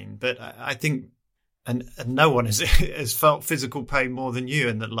pain, but I think, and no one has felt physical pain more than you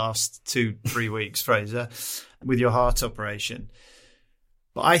in the last 2-3 weeks, Fraser, with your heart operation.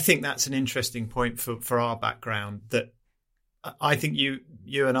 But I think that's an interesting point for our background, that I think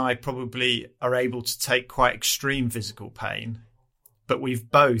you and I probably are able to take quite extreme physical pain, but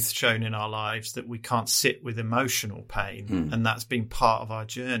we've both shown in our lives that we can't sit with emotional pain, and that's been part of our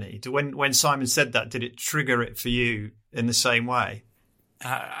journey. When Simon said that, did it trigger it for you in the same way?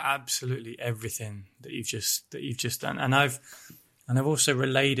 Absolutely, everything that you've just done, and I've also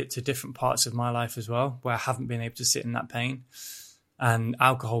relayed it to different parts of my life as well, where I haven't been able to sit in that pain, and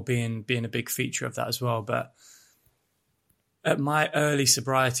alcohol being a big feature of that as well. But at my early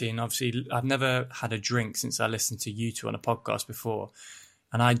sobriety, and obviously I've never had a drink since I listened to you two on a podcast before,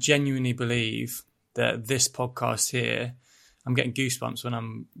 and I genuinely believe that this podcast here, I'm getting goosebumps when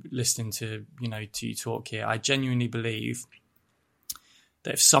I'm listening to you talk here. I genuinely believe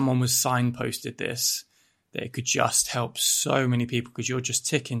that if someone was signposted this, that it could just help so many people, because you're just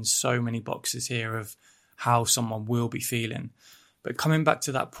ticking so many boxes here of how someone will be feeling. But coming back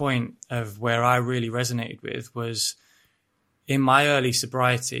to that point of where I really resonated with was, in my early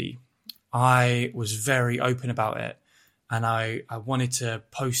sobriety, I was very open about it, and I wanted to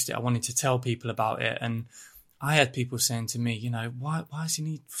post it. I wanted to tell people about it. And I had people saying to me, why does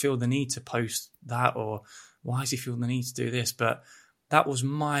he feel the need to post that? Or why does he feel the need to do this? But that was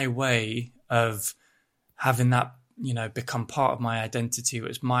my way of having that, become part of my identity. It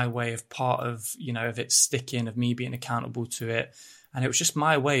was my way of part of, of it sticking, of me being accountable to it. And it was just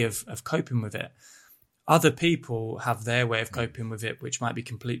my way of coping with it. Other people have their way of coping with it, which might be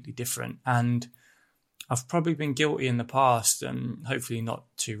completely different. And I've probably been guilty in the past, and hopefully not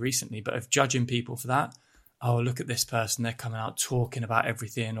too recently, but of judging people for that. Oh, look at this person, they're coming out talking about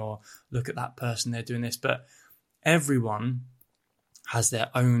everything, or look at that person, they're doing this. But everyone has their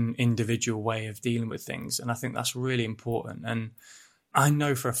own individual way of dealing with things. And I think that's really important. And I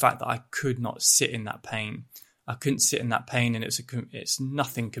know for a fact that I could not sit in that pain. I couldn't sit in that pain, and it's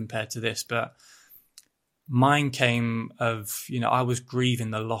nothing compared to this. But mine came of, I was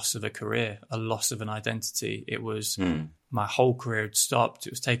grieving the loss of a career, a loss of an identity. It was my whole career had stopped.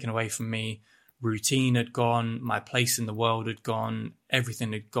 It was taken away from me. Routine had gone. My place in the world had gone.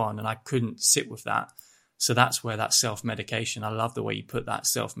 Everything had gone, and I couldn't sit with that. So that's where that self-medication, I love the way you put that,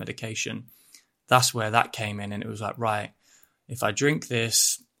 self-medication. That's where that came in. And it was like, right, if I drink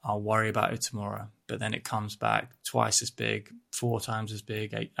this, I'll worry about it tomorrow. But then it comes back twice as big, 4 times as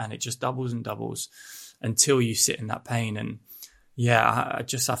big, and it just doubles and doubles until you sit in that pain. And yeah, I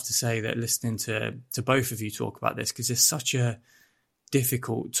just have to say that listening to both of you talk about this, because it's such a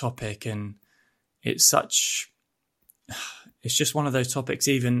difficult topic, and it's just one of those topics.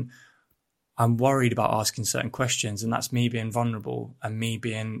 Even I'm worried about asking certain questions, and that's me being vulnerable and me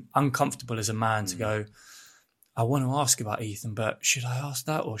being uncomfortable as a man to go, I want to ask about Ethan, but should I ask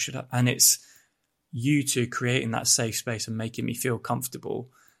that or should I? And it's you two creating that safe space and making me feel comfortable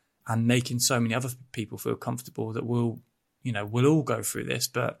and making so many other people feel comfortable that we'll all go through this,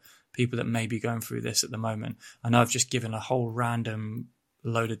 but people that may be going through this at the moment. I know I've just given a whole random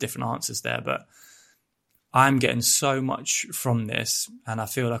load of different answers there, but I'm getting so much from this, and I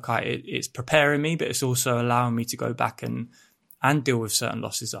feel like it's preparing me, but it's also allowing me to go back and deal with certain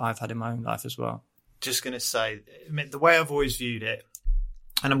losses that I've had in my own life as well. Just going to say, I mean, the way I've always viewed it,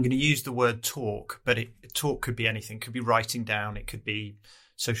 and I'm going to use the word talk, but talk could be anything. It could be writing down. It could be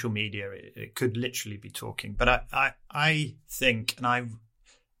social media. It could literally be talking. But I think, and I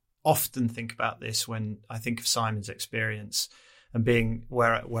often think about this when I think of Simon's experience and being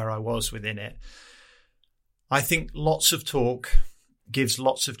where I was within it. I think lots of talk gives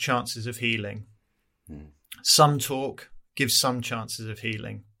lots of chances of healing. Some talk gives some chances of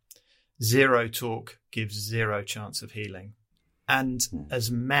healing. Zero talk gives zero chance of healing. And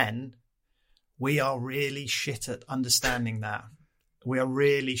as men, we are really shit at understanding that. We are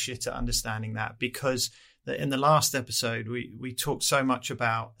really shit at understanding that, because in the last episode, we talked so much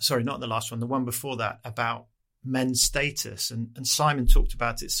about, sorry, not the last one, the one before that, about men's status. And Simon talked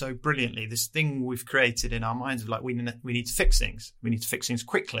about it so brilliantly, this thing we've created in our minds of like, we need to fix things. We need to fix things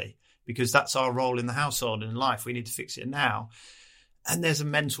quickly because that's our role in the household and in life. We need to fix it now. And there's a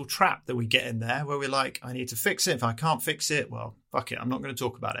mental trap that we get in there where we're like, I need to fix it. If I can't fix it, well, fuck it. I'm not going to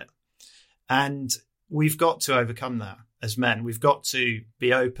talk about it. And we've got to overcome that as men. We've got to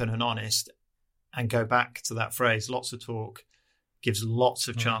be open and honest and go back to that phrase. Lots of talk gives lots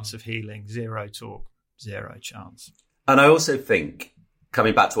of chance of healing. Zero talk, zero chance. And I also think,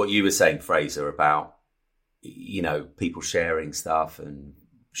 coming back to what you were saying, Fraser, about, people sharing stuff and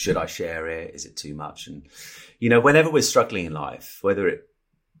should I share it? Is it too much? And, whenever we're struggling in life, whether it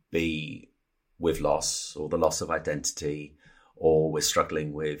be with loss or the loss of identity, or we're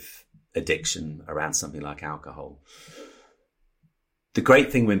struggling with addiction around something like alcohol, the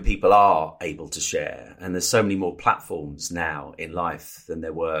great thing when people are able to share, and there's so many more platforms now in life than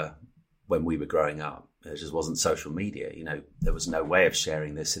there were when we were growing up. There just wasn't social media. There was no way of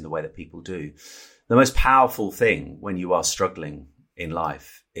sharing this in the way that people do. The most powerful thing when you are struggling in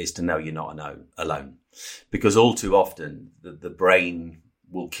life is to know you're not alone. Because all too often, the brain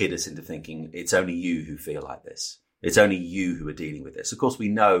will kid us into thinking it's only you who feel like this. It's only you who are dealing with this. Of course, we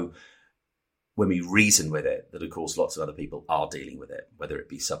know when we reason with it that, of course, lots of other people are dealing with it, whether it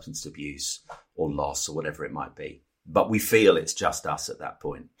be substance abuse or loss or whatever it might be. But we feel it's just us at that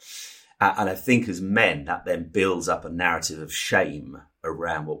point. And I think as men, that then builds up a narrative of shame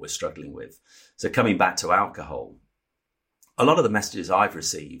around what we're struggling with. So coming back to alcohol, a lot of the messages I've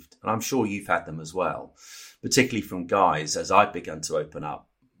received, and I'm sure you've had them as well, particularly from guys, as I've begun to open up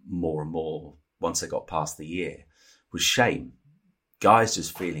more and more once I got past the year, was shame. Guys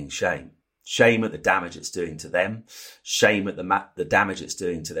just feeling shame. Shame at the damage it's doing to them. Shame at the damage it's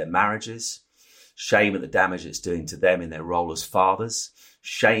doing to their marriages. Shame at the damage it's doing to them in their role as fathers.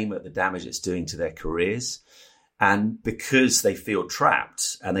 Shame at the damage it's doing to their careers. And because they feel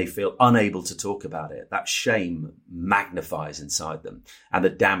trapped and they feel unable to talk about it, that shame magnifies inside them. And the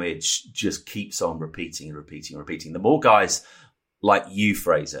damage just keeps on repeating and repeating and repeating. The more guys like you,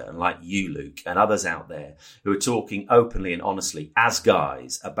 Fraser, and like you, Luke, and others out there who are talking openly and honestly as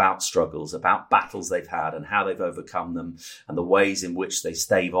guys about struggles, about battles they've had and how they've overcome them and the ways in which they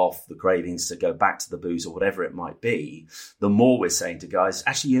stave off the cravings to go back to the booze or whatever it might be, the more we're saying to guys,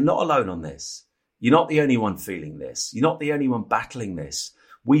 actually, you're not alone on this. You're not the only one feeling this. You're not the only one battling this.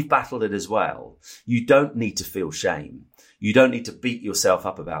 We've battled it as well. You don't need to feel shame. You don't need to beat yourself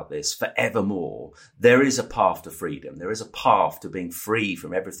up about this forevermore. There is a path to freedom. There is a path to being free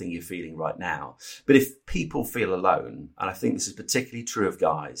from everything you're feeling right now. But if people feel alone, and I think this is particularly true of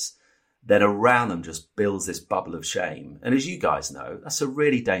guys, then around them just builds this bubble of shame. And as you guys know, that's a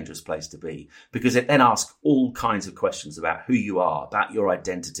really dangerous place to be, because it then asks all kinds of questions about who you are, about your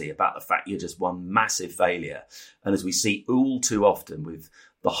identity, about the fact you're just one massive failure. And as we see all too often with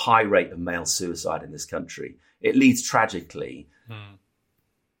the high rate of male suicide in this country, it leads tragically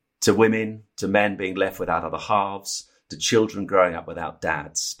to women, to men being left without other halves, to children growing up without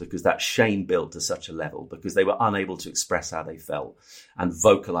dads, because that shame built to such a level, because they were unable to express how they felt and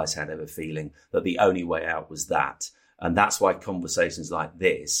vocalize how they were feeling, that the only way out was that. And that's why conversations like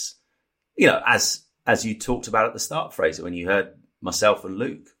this, as you talked about at the start, Fraser, when you heard myself and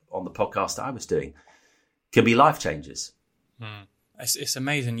Luke on the podcast I was doing, can be life changers. It's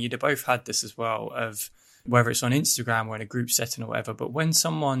amazing. You'd have both had this as well, of whether it's on Instagram or in a group setting or whatever, but when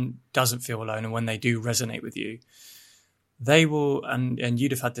someone doesn't feel alone and when they do resonate with you, they will, and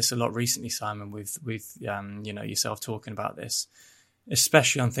you'd have had this a lot recently, Simon, with yourself talking about this,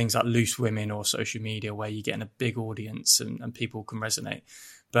 especially on things like Loose Women or social media, where you're getting a big audience and people can resonate.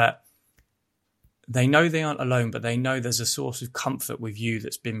 But they know they aren't alone, but they know there's a source of comfort with you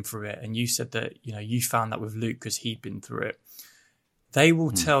that's been through it. And you said that, you found that with Luke because he'd been through it. They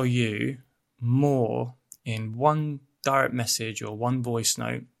will tell you more in one direct message or one voice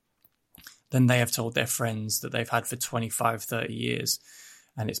note than they have told their friends that they've had for 25, 30 years.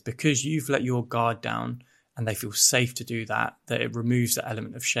 And it's because you've let your guard down and they feel safe to do that it removes the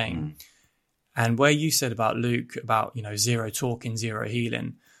element of shame. And where you said about Luke, about, zero talking, zero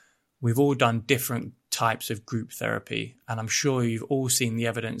healing, we've all done different types of group therapy. And I'm sure you've all seen the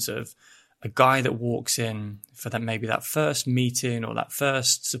evidence of a guy that walks in for that first meeting or that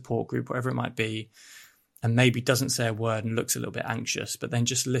first support group, whatever it might be, and maybe doesn't say a word and looks a little bit anxious, but then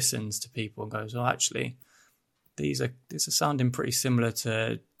just listens to people and goes, oh, actually, these are sounding pretty similar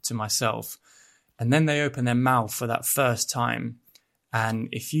to myself. And then they open their mouth for that first time. And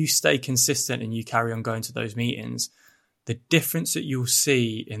if you stay consistent and you carry on going to those meetings, the difference that you'll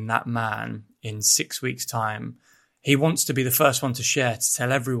see in that man in 6 weeks' time, he wants to be the first one to share, to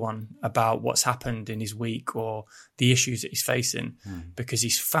tell everyone about what's happened in his week or the issues that he's facing, because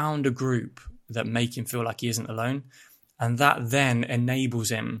he's found a group that make him feel like he isn't alone. And that then enables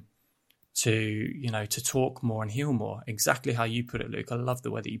him to talk more and heal more. Exactly how you put it, Luke. I love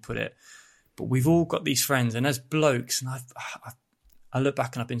the way that you put it. But we've all got these friends, and as blokes, and I look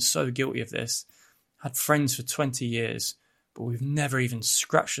back and I've been so guilty of this, had friends for 20 years, but we've never even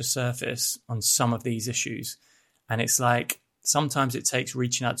scratched the surface on some of these issues. And it's like, sometimes it takes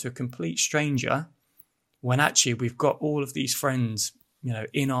reaching out to a complete stranger when actually we've got all of these friends,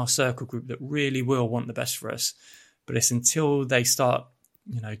 in our circle group that really will want the best for us. But it's until they start,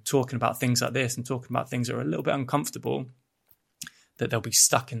 talking about things like this and talking about things that are a little bit uncomfortable that they'll be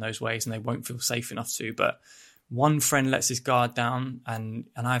stuck in those ways and they won't feel safe enough to. But one friend lets his guard down, and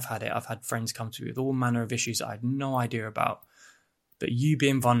I've had it. I've had friends come to me with all manner of issues that I had no idea about. But you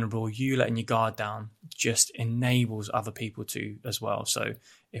being vulnerable, you letting your guard down just enables other people to as well. So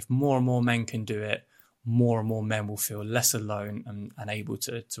if more and more men can do it, more and more men will feel less alone and able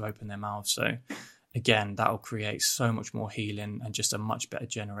to open their mouths. So again, that will create so much more healing and just a much better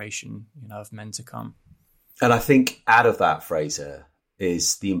generation, of men to come. And I think out of that, Fraser,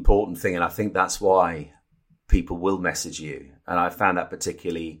 is the important thing. And I think that's why people will message you. And I found that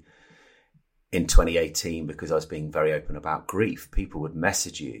particularly in 2018, because I was being very open about grief. People would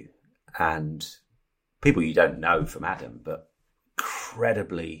message you, and people you don't know from Adam, but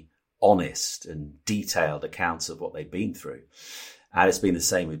incredibly honest and detailed accounts of what they've been through. And it's been the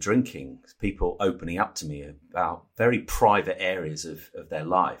same with drinking. People opening up to me about very private areas of their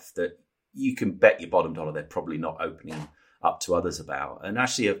life that you can bet your bottom dollar they're probably not opening up to others about. And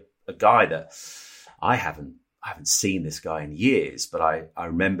actually a guy that I haven't seen this guy in years, but I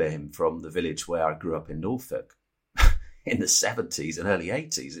remember him from the village where I grew up in Norfolk in the 70s and early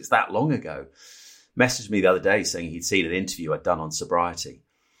 80s. It's that long ago. Messaged me the other day saying he'd seen an interview I'd done on sobriety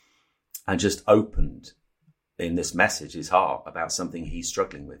and just opened in this message his heart about something he's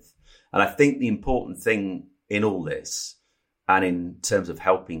struggling with. And I think the important thing in all this, and in terms of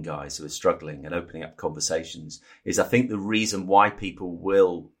helping guys who are struggling and opening up conversations, is I think the reason why people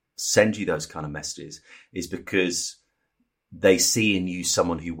will send you those kind of messages is because they see in you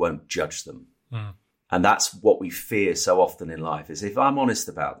someone who won't judge them. And that's what we fear so often in life, is if I'm honest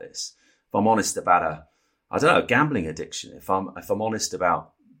about this, if I'm honest about a gambling addiction, if I'm honest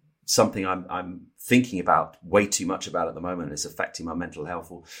about something I'm thinking about way too much about at the moment, it's affecting my mental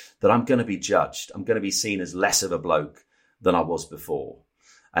health, that I'm going to be judged. I'm going to be seen as less of a bloke than I was before.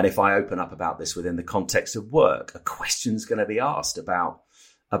 And if I open up about this within the context of work, a question's going to be asked about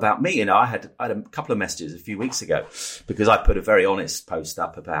me. I had a couple of messages a few weeks ago because I put a very honest post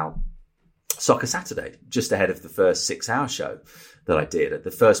up about Soccer Saturday, just ahead of the first 6-hour show that I did.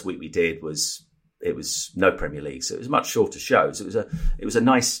 The first week we did it was no Premier League, so it was a much shorter show. So it was a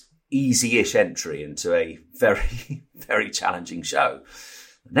nice, easy-ish entry into a very, very challenging show.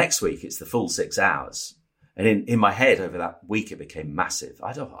 Next week, it's the full 6 hours. And in my head over that week, it became massive.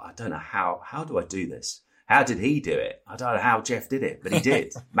 I don't know how do I do this? How did he do it? I don't know how Jeff did it, but he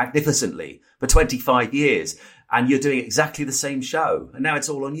did magnificently for 25 years. And you're doing exactly the same show. And now it's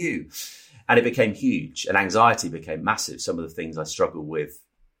all on you. And it became huge, and anxiety became massive. Some of the things I struggled with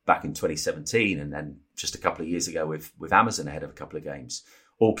back in 2017 and then just a couple of years ago with Amazon ahead of a couple of games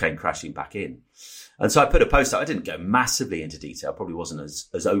all came crashing back in. And so I put a post out. I didn't go massively into detail, probably wasn't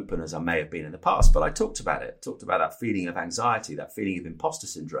as open as I may have been in the past, but I talked about it, talked about that feeling of anxiety, that feeling of imposter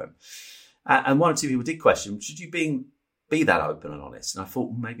syndrome. And one or two people did question, should you be that open and honest. And I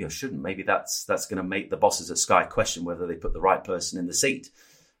thought, maybe I shouldn't. Maybe that's going to make the bosses at Sky question whether they put the right person in the seat.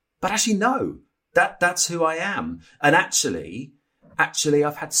 But actually, no, that's who I am. And actually,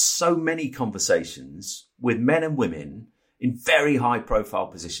 I've had so many conversations with men and women in very high profile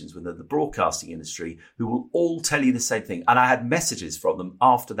positions within the broadcasting industry who will all tell you the same thing. And I had messages from them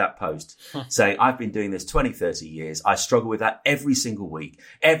after that post saying, I've been doing this 20, 30 years. I struggle with that every single week.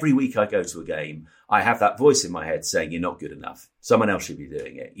 Every week I go to a game, I have that voice in my head saying, you're not good enough. Someone else should be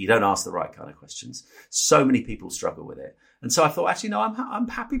doing it. You don't ask the right kind of questions. So many people struggle with it. And so I thought, actually, no, I'm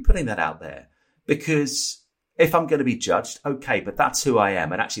happy putting that out there, because if I'm going to be judged, okay, but that's who I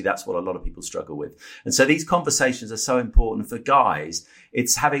am. And actually, that's what a lot of people struggle with. And so these conversations are so important for guys.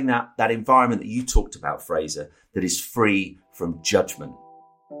 It's having that environment that you talked about, Fraser, that is free from judgment.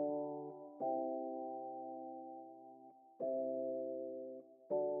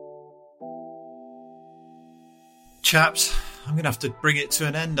 Chaps, I'm going to have to bring it to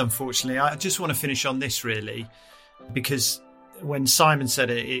an end, unfortunately. I just want to finish on this, really, because when Simon said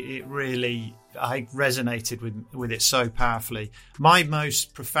it, it really, I resonated with it so powerfully. My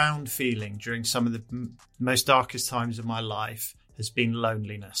most profound feeling during some of the most darkest times of my life has been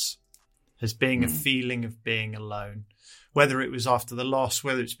loneliness, has been a feeling of being alone. Whether it was after the loss,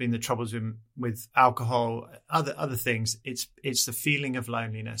 whether it's been the troubles with alcohol, other things, it's the feeling of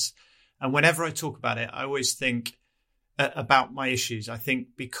loneliness. And whenever I talk about it, I always think about my issues. I think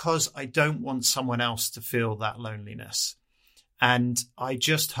because I don't want someone else to feel that loneliness. And I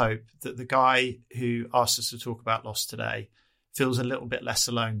just hope that the guy who asked us to talk about loss today feels a little bit less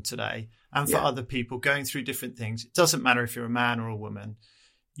alone today. And for other people going through different things, it doesn't matter if you're a man or a woman,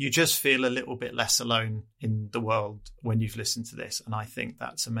 you just feel a little bit less alone in the world when you've listened to this. And I think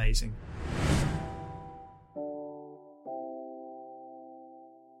that's amazing.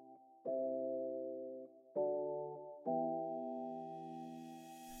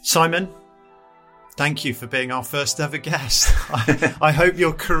 Simon, thank you for being our first ever guest. I hope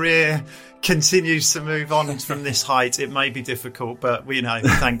your career continues to move on from this height. It may be difficult, but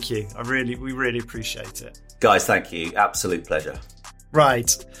thank you. We really appreciate it. Guys, thank you. Absolute pleasure. Right.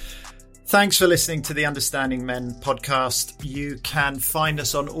 Thanks for listening to the Understanding Men podcast. You can find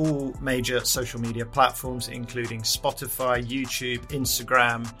us on all major social media platforms, including Spotify, YouTube,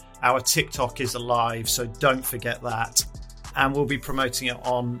 Instagram. Our TikTok is alive, so don't forget that. And we'll be promoting it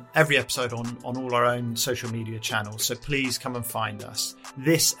on every episode on all our own social media channels. So please come and find us.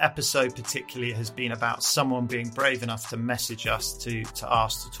 This episode particularly has been about someone being brave enough to message us to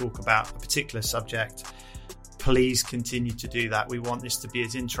ask to talk about a particular subject. Please continue to do that. We want this to be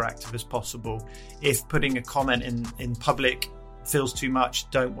as interactive as possible. If putting a comment in public feels too much,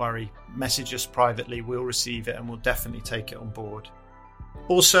 don't worry. Message us privately. We'll receive it and we'll definitely take it on board.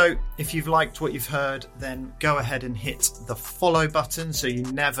 Also, if you've liked what you've heard, then go ahead and hit the follow button so you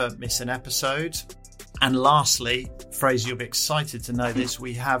never miss an episode. And lastly, Fraser, you'll be excited to know this,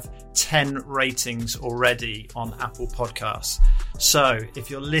 we have 10 ratings already on Apple Podcasts. So if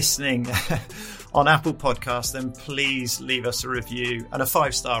you're listening on Apple Podcasts, then please leave us a review, and a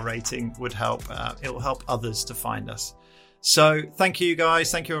 5-star rating would help. It will help others to find us. So thank you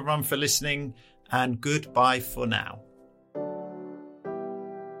guys. Thank you everyone for listening, and goodbye for now.